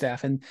coaching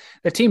staff, and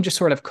the team just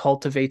sort of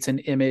cultivates an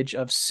image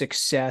of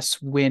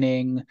success,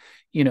 winning,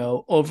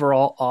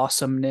 overall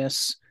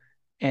awesomeness.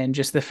 And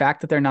just the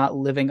fact that they're not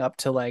living up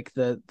to like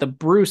the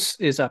Bruce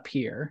is up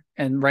here.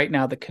 And right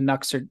now the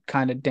Canucks are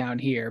kind of down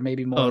here,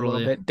 maybe more a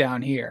little bit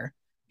down here.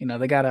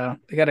 They gotta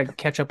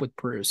catch up with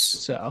Bruce.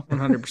 So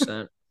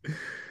 100%.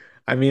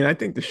 I mean, I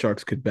think the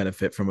Sharks could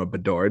benefit from a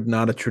Bedard,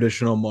 not a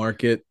traditional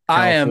market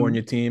I am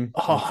California team.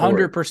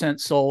 100%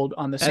 sold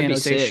on the That'd San be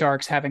Jose sick.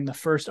 Sharks having the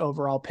first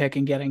overall pick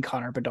and getting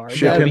Connor Bedard.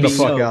 Ship That him would the be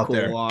fuck so out cool.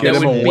 there. Wow. Get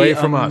that him would away be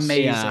from us.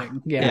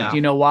 amazing. Yeah. Yeah. Do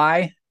you know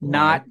why? Why?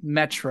 Not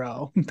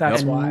Metro.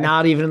 That's And why.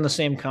 not even in the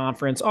same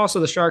conference. Also,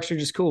 the Sharks are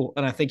just cool,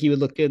 and I think he would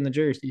look good in the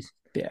jerseys.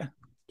 Yeah.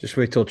 Just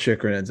wait till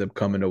Chikrin ends up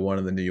coming to one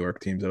of the New York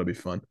teams. That'll be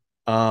fun.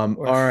 All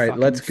Or right,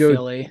 fucking let's go.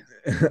 Philly.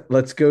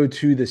 Let's go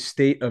to the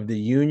State of the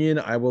Union.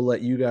 I will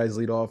let you guys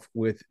lead off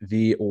with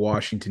the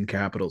Washington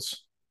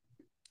Capitals.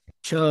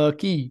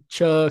 Chucky.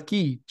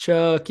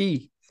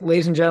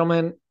 Ladies and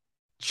gentlemen,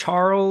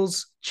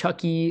 Charles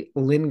Chucky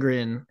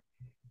Lindgren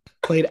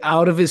played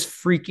out of his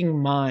freaking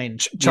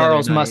mind.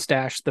 Charles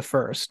Mustache the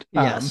first.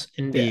 Yes,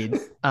 indeed.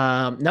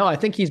 Yeah. No, I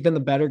think he's been the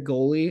better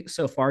goalie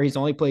so far. He's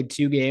only played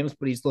 2 games,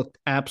 but he's looked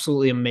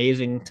absolutely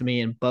amazing to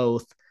me in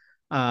both.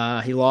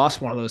 He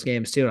lost one of those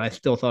games too, and I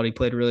still thought he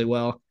played really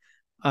well.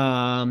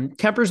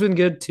 Kemper's been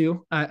good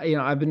too.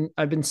 I've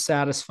been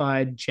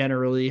satisfied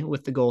generally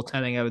with the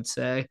goaltending, I would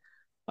say.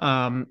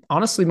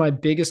 Honestly, my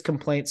biggest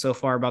complaint so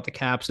far about the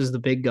Caps is the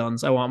big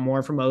guns. I want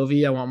more from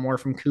Ovi. I want more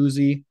from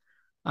Kuzi.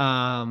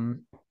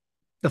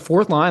 The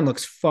fourth line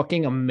looks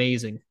fucking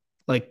amazing.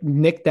 Like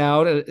Nick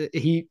Dowd,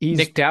 he's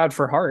Nick Dowd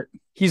for Hart.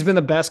 He's been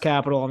the best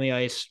Capital on the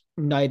ice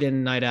night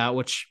in, night out,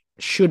 which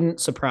shouldn't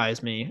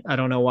surprise me. I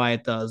don't know why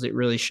it does. It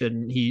really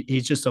shouldn't.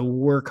 He's just a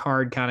work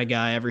hard kind of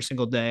guy every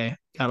single day.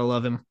 Gotta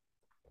love him.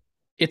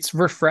 It's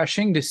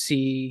refreshing to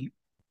see,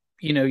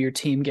 your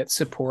team get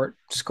support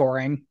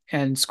scoring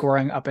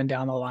up and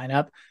down the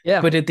lineup. Yeah.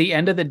 But at the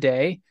end of the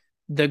day,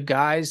 the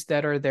guys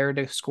that are there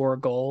to score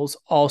goals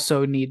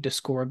also need to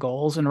score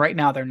goals. And right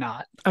now they're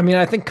not. I mean,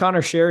 I think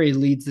Connor Sherry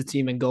leads the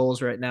team in goals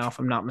right now, if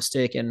I'm not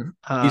mistaken.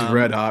 He's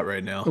red hot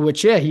right now.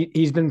 Which, yeah,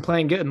 he's been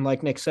playing good. And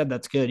like Nick said,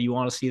 that's good. You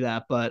want to see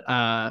that. But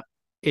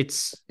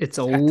it's a at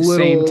little the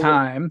same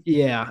time.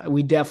 Yeah,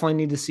 we definitely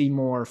need to see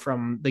more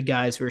from the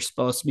guys who are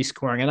supposed to be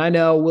scoring. And I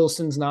know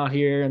Wilson's not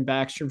here and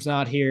Backstrom's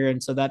not here.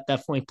 And so that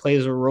definitely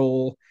plays a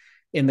role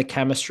in the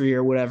chemistry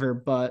or whatever.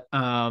 But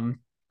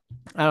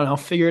I don't know,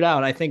 figure it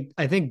out. I think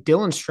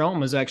Dylan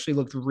Strome has actually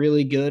looked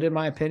really good in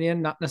my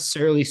opinion, not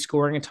necessarily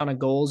scoring a ton of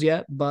goals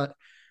yet, but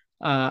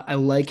I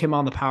like him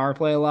on the power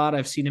play a lot.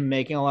 I've seen him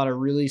making a lot of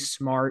really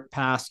smart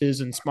passes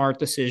and smart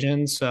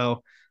decisions.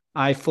 So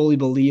I fully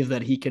believe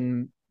that he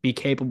can be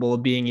capable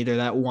of being either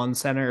that 1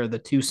 center or the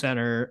 2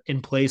 center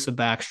in place of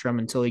Backstrom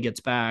until he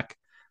gets back.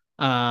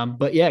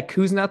 But yeah,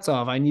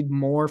 Kuznetsov, I need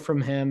more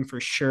from him for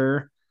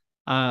sure.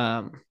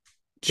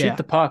 Shoot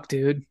the puck,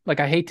 dude. Like,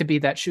 I hate to be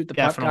that shoot the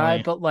puck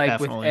guy, but like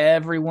with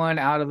everyone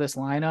out of this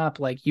lineup,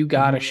 like you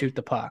got to shoot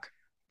the puck.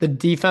 The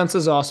defense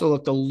has also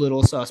looked a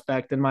little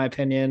suspect in my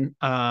opinion.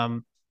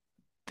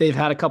 They've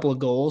had a couple of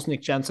goals.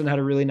 Nick Jensen had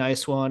a really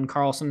nice one.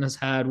 Carlson has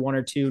had 1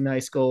 or 2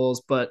 nice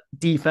goals, but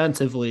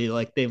defensively,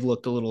 like they've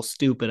looked a little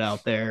stupid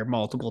out there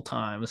multiple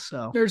times.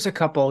 So there's a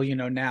couple,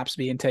 naps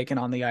being taken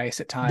on the ice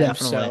at times.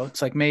 Definitely. So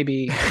it's like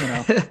maybe,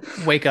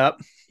 wake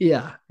up.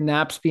 Yeah,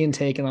 naps being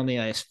taken on the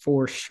ice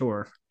for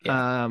sure.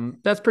 Yeah.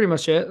 That's pretty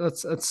much it.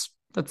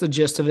 That's the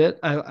gist of it.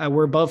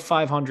 We're above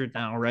 500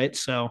 now, right?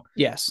 So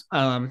yes,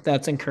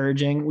 that's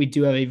encouraging. We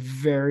do have a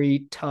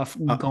very tough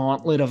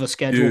gauntlet of a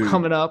schedule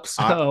coming up.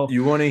 So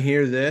you want to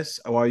hear this?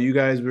 While you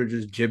guys were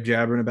just jib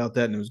jabbering about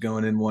that and it was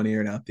going in one ear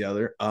and out the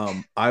other,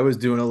 I was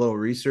doing a little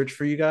research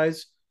for you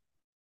guys.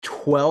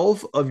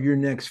 12 of your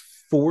next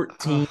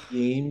 14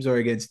 games are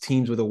against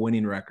teams with a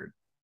winning record.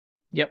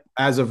 Yep.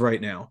 As of right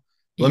now.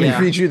 Let me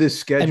read you this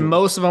schedule. And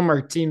most of them are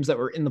teams that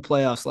were in the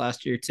playoffs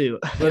last year, too.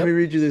 Let me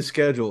read you this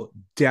schedule.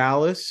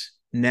 Dallas,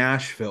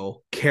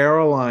 Nashville,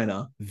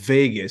 Carolina,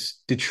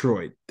 Vegas,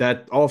 Detroit.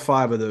 All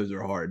 5 of those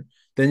are hard.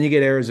 Then you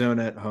get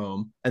Arizona at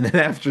home. And then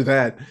after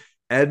that,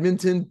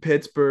 Edmonton,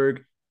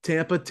 Pittsburgh,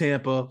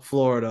 Tampa,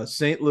 Florida,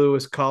 St.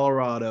 Louis,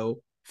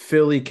 Colorado,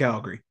 Philly,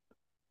 Calgary.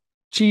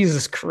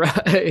 Jesus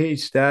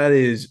Christ. That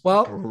is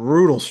Well,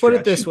 brutal Put stretch.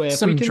 it this way: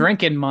 Some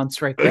drinking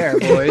months right there,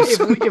 boys.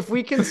 if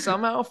we can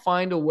somehow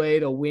find a way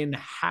to win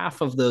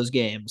half of those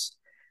games,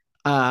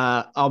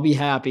 I'll be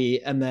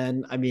happy. And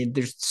then, I mean,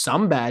 there's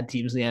some bad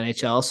teams in the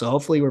NHL, so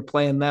hopefully we're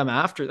playing them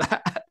after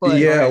that.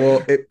 Yeah,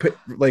 well, it put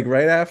like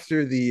right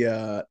after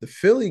the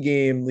Philly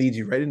game leads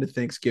you right into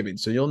Thanksgiving,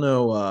 so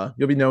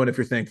you'll be knowing if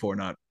you're thankful or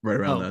not right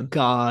around oh then.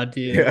 God,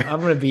 dude,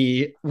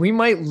 Yeah. we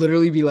might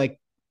literally be like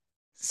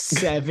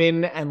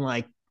 7 and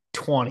like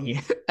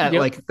 20 at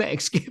like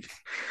Thanksgiving.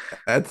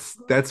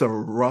 That's a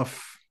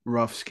rough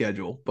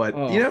schedule, but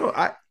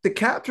Oh. the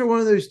Caps are one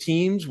of those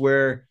teams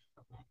where,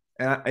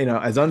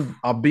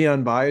 I'll be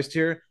unbiased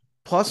here.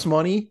 Plus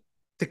money,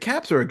 the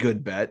Caps are a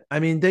good bet. I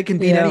mean, they can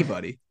beat Yeah.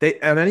 anybody. They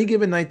on any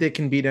given night they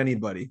can beat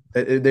anybody.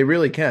 They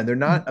really can. They're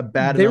not a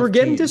bad They enough were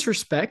getting team.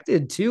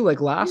 disrespected too.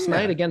 Like last Yeah.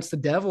 night against the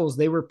Devils,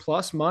 they were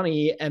plus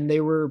money and they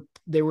were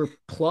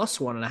plus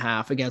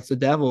 1.5 against the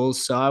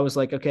Devils. So I was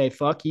like, okay,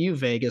 fuck you,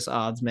 Vegas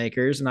odds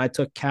makers. And I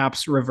took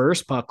Caps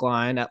reverse puck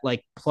line at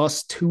like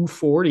plus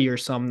 240 or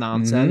some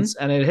nonsense,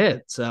 and it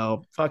hit.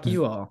 So fuck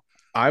you all.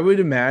 I would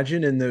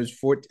imagine in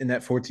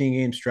that 14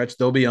 game stretch,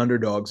 they'll be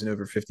underdogs in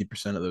over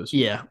 50% of those.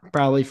 Yeah,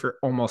 probably for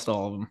almost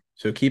all of them.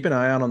 So keep an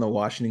eye out on the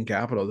Washington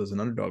Capitals as an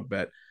underdog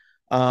bet.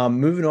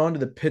 Moving on to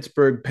the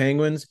Pittsburgh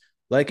Penguins,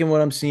 liking what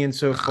I'm seeing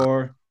so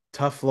far.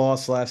 Tough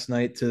loss last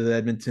night to the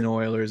Edmonton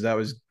Oilers. That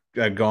was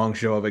a gong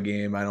show of a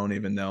game. I don't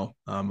even know.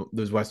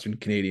 Those Western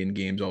Canadian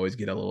games always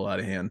get a little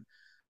out of hand.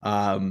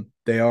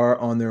 They are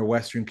on their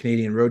Western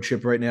Canadian road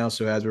trip right now.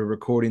 So as we're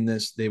recording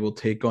this, they will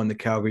take on the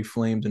Calgary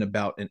Flames in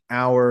about an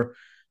hour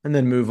and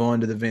then move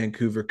on to the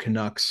Vancouver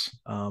Canucks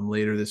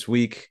later this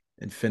week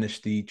and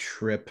finish the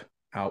trip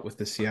out with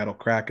the Seattle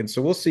Kraken.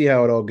 So we'll see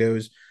how it all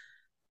goes.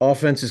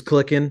 Offense is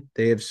clicking.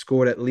 They have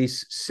scored at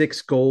least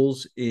 6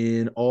 goals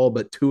in all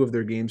but 2 of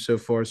their games so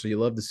far. So you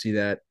love to see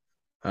that.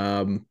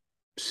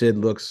 Sid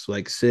looks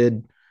like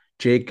Sid.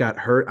 Jake got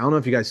hurt. I don't know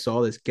if you guys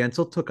saw this.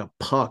 Gensel took a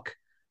puck.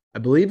 I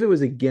believe it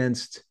was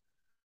against,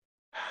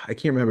 I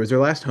can't remember. It was their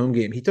last home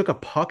game. He took a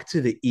puck to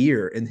the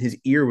ear, and his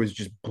ear was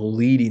just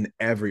bleeding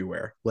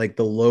everywhere, like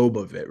the lobe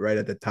of it right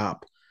at the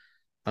top.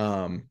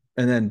 And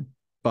then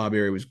Bob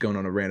Erie was going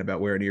on a rant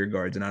about wearing ear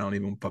guards, and I don't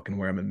even fucking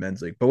wear them in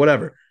men's league. But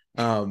whatever.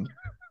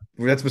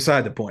 That's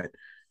beside the point.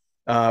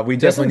 We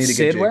definitely need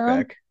to get Jake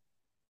back.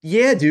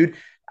 Yeah, dude.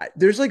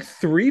 There's like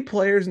 3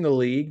 players in the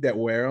league that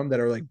wear them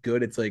that are like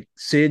good. It's like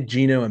Sid,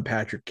 Gino, and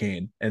Patrick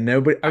Kane. And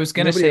nobody. I was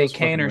gonna nobody say else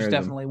fucking Kaner's wears them.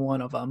 definitely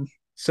one of them.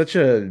 Such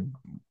a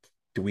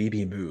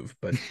dweeby move,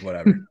 but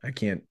whatever. I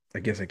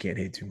guess I can't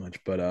hate too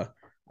much. But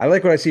I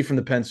like what I see from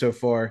the Pen so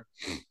far.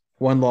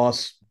 1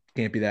 loss,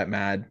 can't be that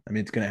mad. I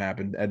mean, it's gonna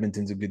happen.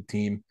 Edmonton's a good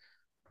team,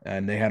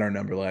 and they had our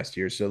number last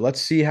year. So let's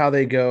see how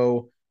they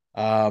go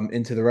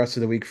into the rest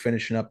of the week,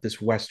 finishing up this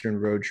Western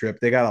road trip.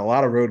 They got a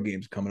lot of road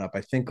games coming up.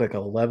 I think like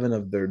 11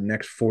 of their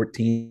next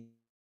 14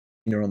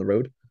 are on the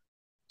road.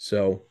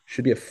 So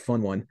should be a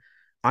fun one.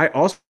 I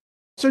also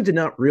did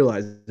not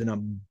realize, and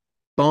I'm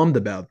bummed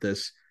about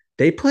this,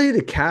 they play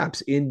the Caps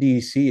in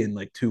DC in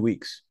like 2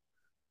 weeks.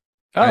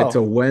 Oh,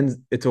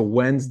 It's a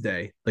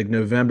Wednesday, like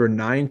November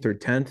 9th or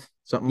 10th,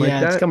 something like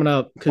that. Yeah, it's coming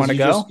up because Wanna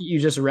go?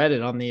 you just read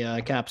it on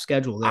the Cap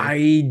schedule there.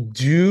 I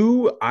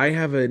do. I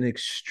have an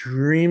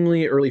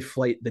extremely early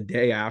flight the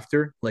day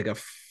after, like a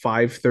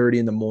 5:30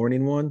 in the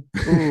morning one.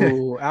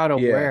 ooh, out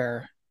of Yeah.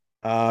 where?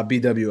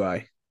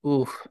 BWI.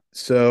 Ooh,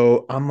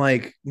 So I'm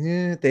like,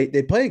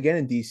 they play again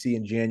in DC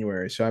in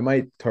January, so I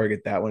might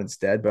target that one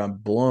instead. But I'm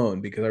blown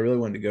because I really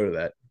wanted to go to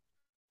that.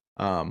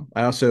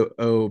 I also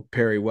owe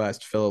Perry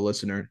West, fellow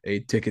listener,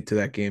 a ticket to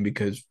that game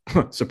because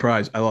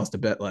surprise, I lost a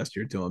bet last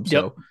year to him.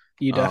 So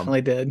you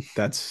definitely did.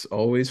 that's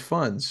always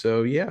fun.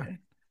 So yeah.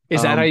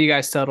 Is that how you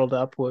guys settled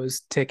up?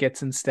 Was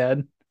tickets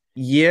instead?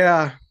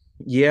 Yeah.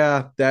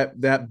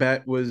 That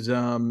bet was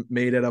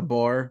made at a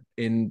bar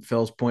in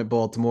Fells Point,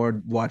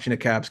 Baltimore, watching a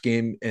Caps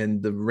game,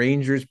 and the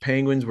Rangers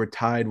Penguins were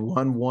tied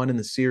 1-1 in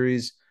the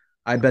series.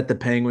 I bet the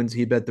Penguins,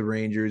 he bet the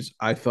Rangers.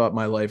 I thought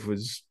my life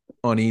was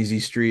on easy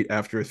street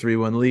after a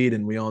 3-1 lead,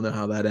 and we all know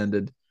how that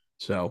ended.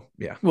 So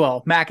yeah.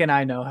 Well, Mac and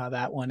I know how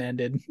that one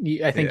ended.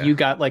 I think Yeah. you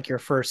got like your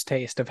first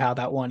taste of how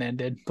that one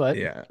ended, but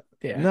Yeah.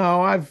 yeah.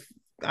 No,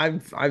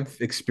 I've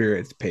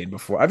experienced pain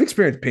before. I've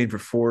experienced pain for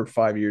 4 or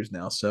 5 years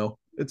now, so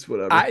it's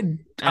whatever.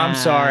 I'm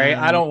sorry.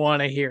 I don't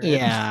want to hear it.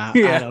 Yeah,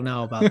 Yeah. I don't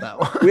know about that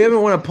one. We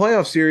haven't won a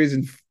playoff series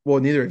in, well,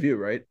 neither of you,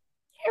 right?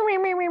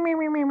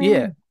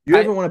 Yeah, You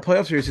haven't won a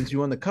playoff series since you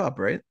won the cup,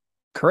 right?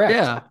 correct.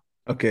 Yeah.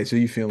 Okay, so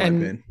you feel my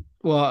And- pain.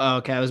 Well,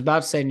 okay. I was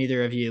about to say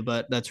neither of you,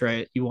 but that's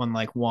right. You won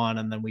like 1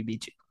 and then we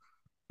beat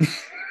you.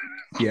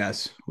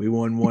 Yes, we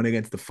won 1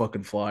 against the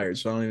fucking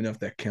Flyers, so I don't even know if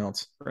that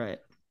counts. Right.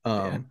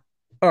 All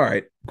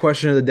right,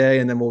 question of the day,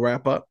 and then we'll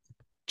wrap up.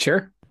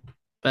 Sure.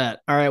 Bet.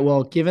 All right.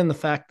 Well, given the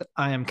fact that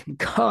I am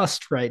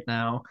concussed right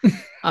now,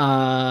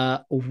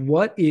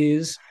 what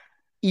is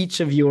each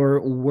of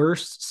your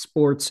worst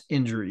sports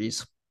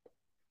injuries?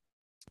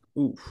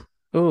 Oof.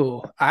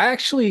 Ooh, I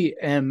actually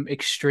am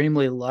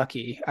extremely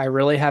lucky. I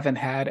really haven't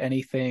had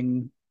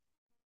anything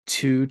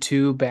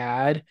too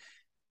bad.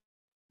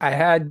 I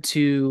had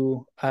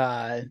to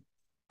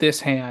this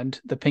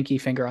hand, the pinky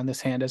finger on this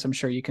hand, as I'm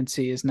sure you can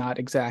see, is not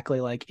exactly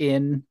like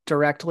in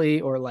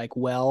directly or like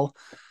well.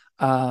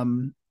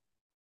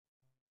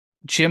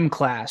 Gym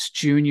class,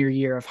 junior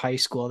year of high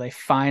school, they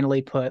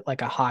finally put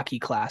like a hockey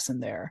class in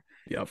there.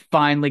 Yep.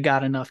 Finally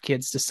got enough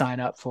kids to sign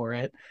up for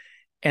it.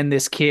 And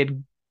this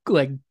kid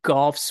like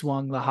golf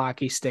swung the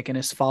hockey stick, and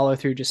his follow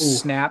through just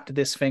snapped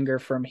this finger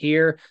from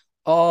here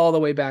all the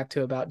way back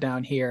to about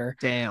down here.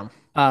 Damn.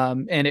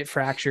 And it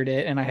fractured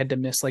it, and I had to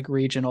miss like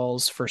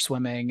regionals for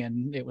swimming,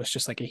 and it was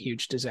just like a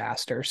huge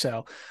disaster.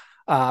 So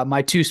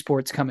my two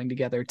sports coming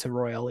together to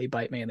royally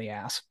bite me in the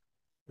ass.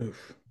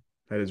 Oof,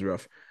 that is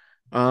rough.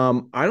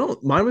 Mine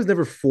was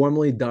never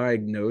formally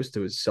diagnosed.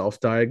 It was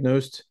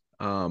self-diagnosed.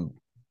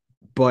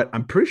 But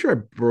I'm pretty sure I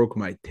broke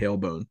my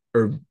tailbone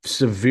or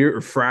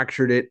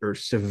fractured it or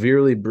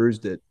severely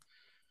bruised it.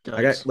 Nice.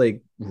 I got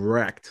like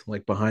wrecked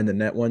like behind the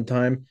net one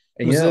time.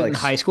 And was it like in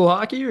high school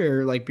hockey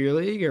or like beer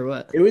league or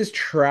what? It was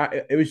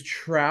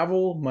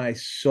travel my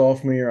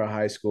sophomore year of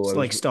high school. It's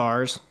like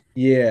Stars.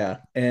 Yeah.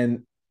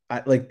 And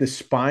I like the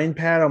spine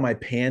pad on my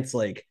pants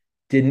like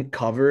didn't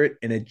cover it,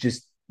 and it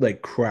just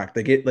like cracked.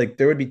 Like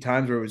there would be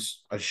times where it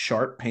was a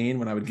sharp pain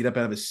when I would get up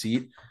out of a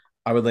seat.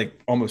 I would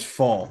like almost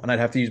fall, and I'd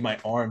have to use my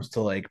arms to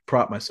like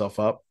prop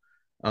myself up.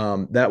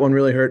 That one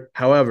really hurt.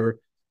 However,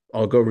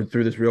 I'll go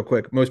through this real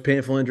quick. Most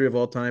painful injury of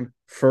all time,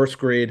 first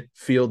grade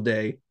field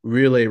day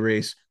relay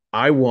race.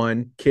 I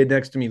won. Kid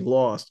next to me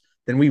lost.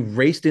 Then we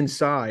raced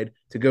inside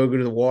to go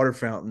to the water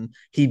fountain.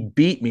 He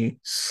beat me,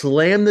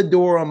 slammed the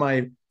door on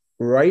my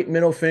right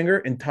middle finger,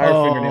 entire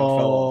fingernail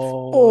fell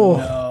off. Oh,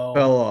 no.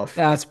 Fell off.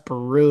 That's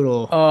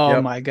brutal.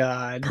 Oh, my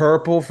God.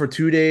 Purple for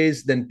 2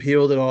 days, then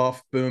peeled it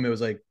off. Boom. It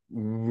was like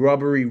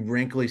rubbery,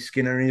 wrinkly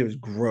skin underneath. It was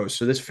gross.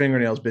 So this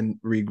fingernail's been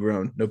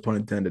regrown. No pun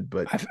intended.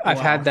 But I've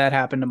had that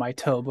happen to my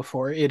toe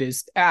before. It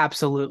is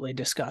absolutely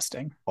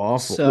disgusting.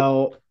 Awful.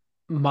 So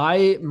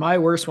my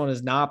worst one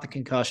is not the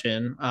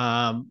concussion.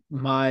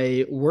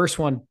 My worst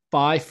one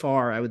by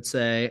far, I would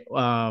say,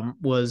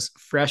 was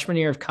freshman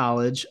year of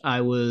college.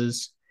 I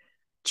was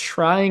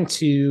trying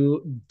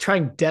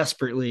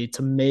desperately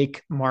to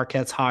make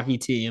Marquette's hockey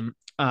team.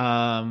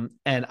 And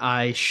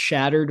I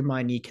shattered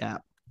my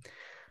kneecap.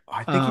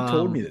 I think you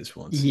told me this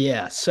once.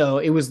 Yeah. So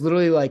it was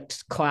literally like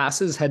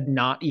classes had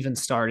not even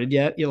started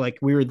yet. Like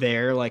we were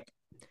there like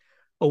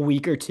a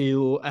week or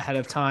two ahead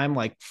of time,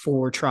 like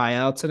for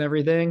tryouts and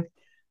everything.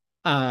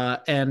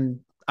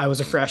 And I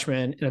was a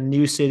freshman in a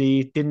new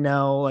city, didn't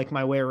know like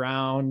my way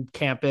around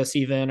campus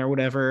even or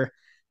whatever.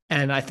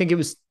 And I think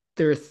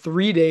there were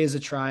 3 days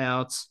of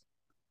tryouts,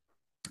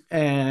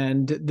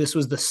 and this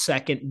was the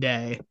second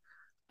day.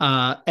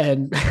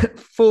 And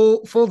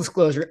full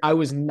disclosure, I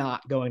was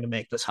not going to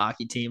make this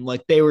hockey team.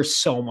 Like they were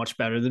so much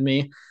better than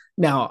me.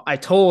 Now I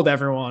told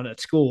everyone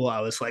at school,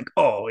 I was like,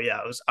 oh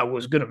yeah, I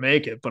was going to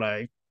make it, but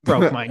I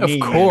broke my knee.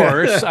 Of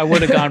course I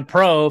would have gone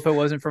pro if it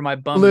wasn't for my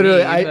bum.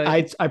 Literally,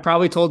 knee, I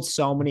probably told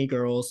so many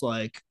girls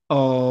like,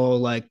 oh,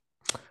 like,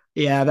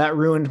 yeah, that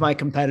ruined my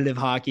competitive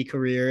hockey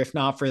career. If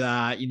not for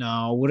that,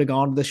 would have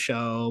gone to the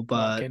show,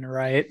 but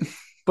right.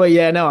 But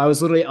yeah, no, I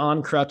was literally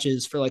on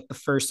crutches for like the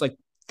first like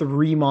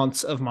 3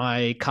 months of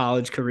my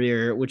college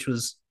career, which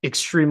was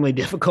extremely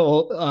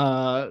difficult.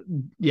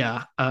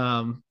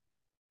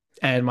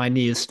 And my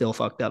knee is still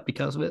fucked up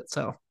because of it.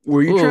 So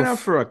were you trying out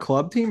for a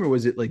club team, or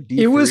was it like D3?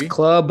 It was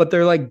club, but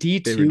they're like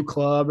D2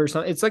 club or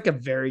something. It's like a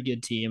very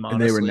good team,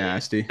 honestly. And they were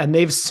nasty. And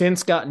they've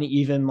since gotten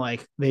even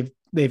like they've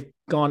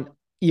gone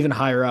even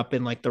higher up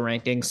in like the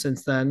rankings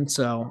since then.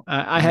 So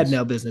I had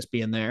no business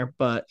being there,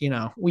 but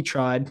we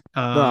tried.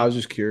 No, I was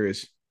just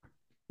curious.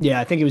 Yeah,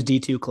 I think it was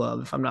D2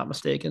 club, if I'm not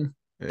mistaken.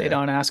 Yeah. They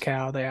don't ask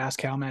how, they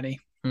ask how many.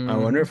 I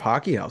wonder if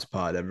Hockey House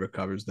Pod ever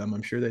covers them.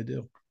 I'm sure they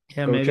do.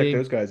 Yeah, Go maybe check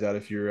those guys out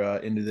if you're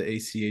into the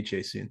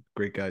ACHA scene.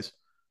 Great guys.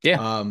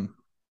 Yeah.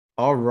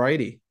 All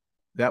righty.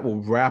 That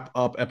will wrap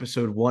up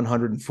episode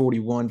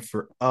 141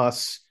 for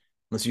us.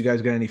 Unless you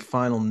guys got any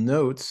final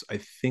notes, I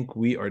think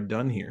we are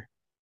done here.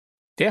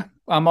 Yeah,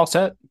 I'm all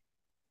set.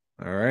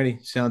 All righty.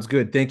 Sounds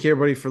good. Thank you,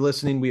 everybody, for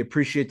listening. We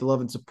appreciate the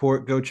love and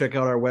support. Go check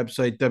out our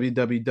website,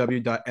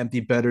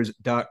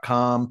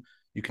 www.emptybetters.com.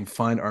 You can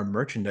find our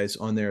merchandise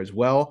on there as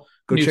well.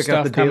 Go New check stuff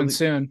out the coming daily...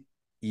 soon.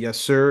 Yes,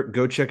 sir.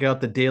 Go check out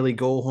the Daily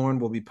Goalhorn.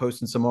 We'll be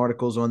posting some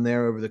articles on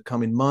there over the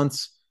coming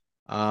months.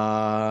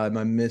 Am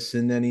I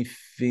missing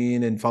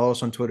anything? And follow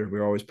us on Twitter.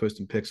 We're always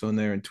posting pics on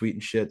there and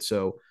tweeting shit.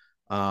 So,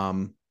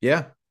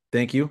 yeah,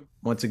 thank you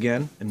once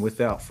again. And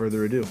without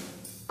further ado,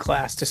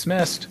 class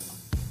dismissed.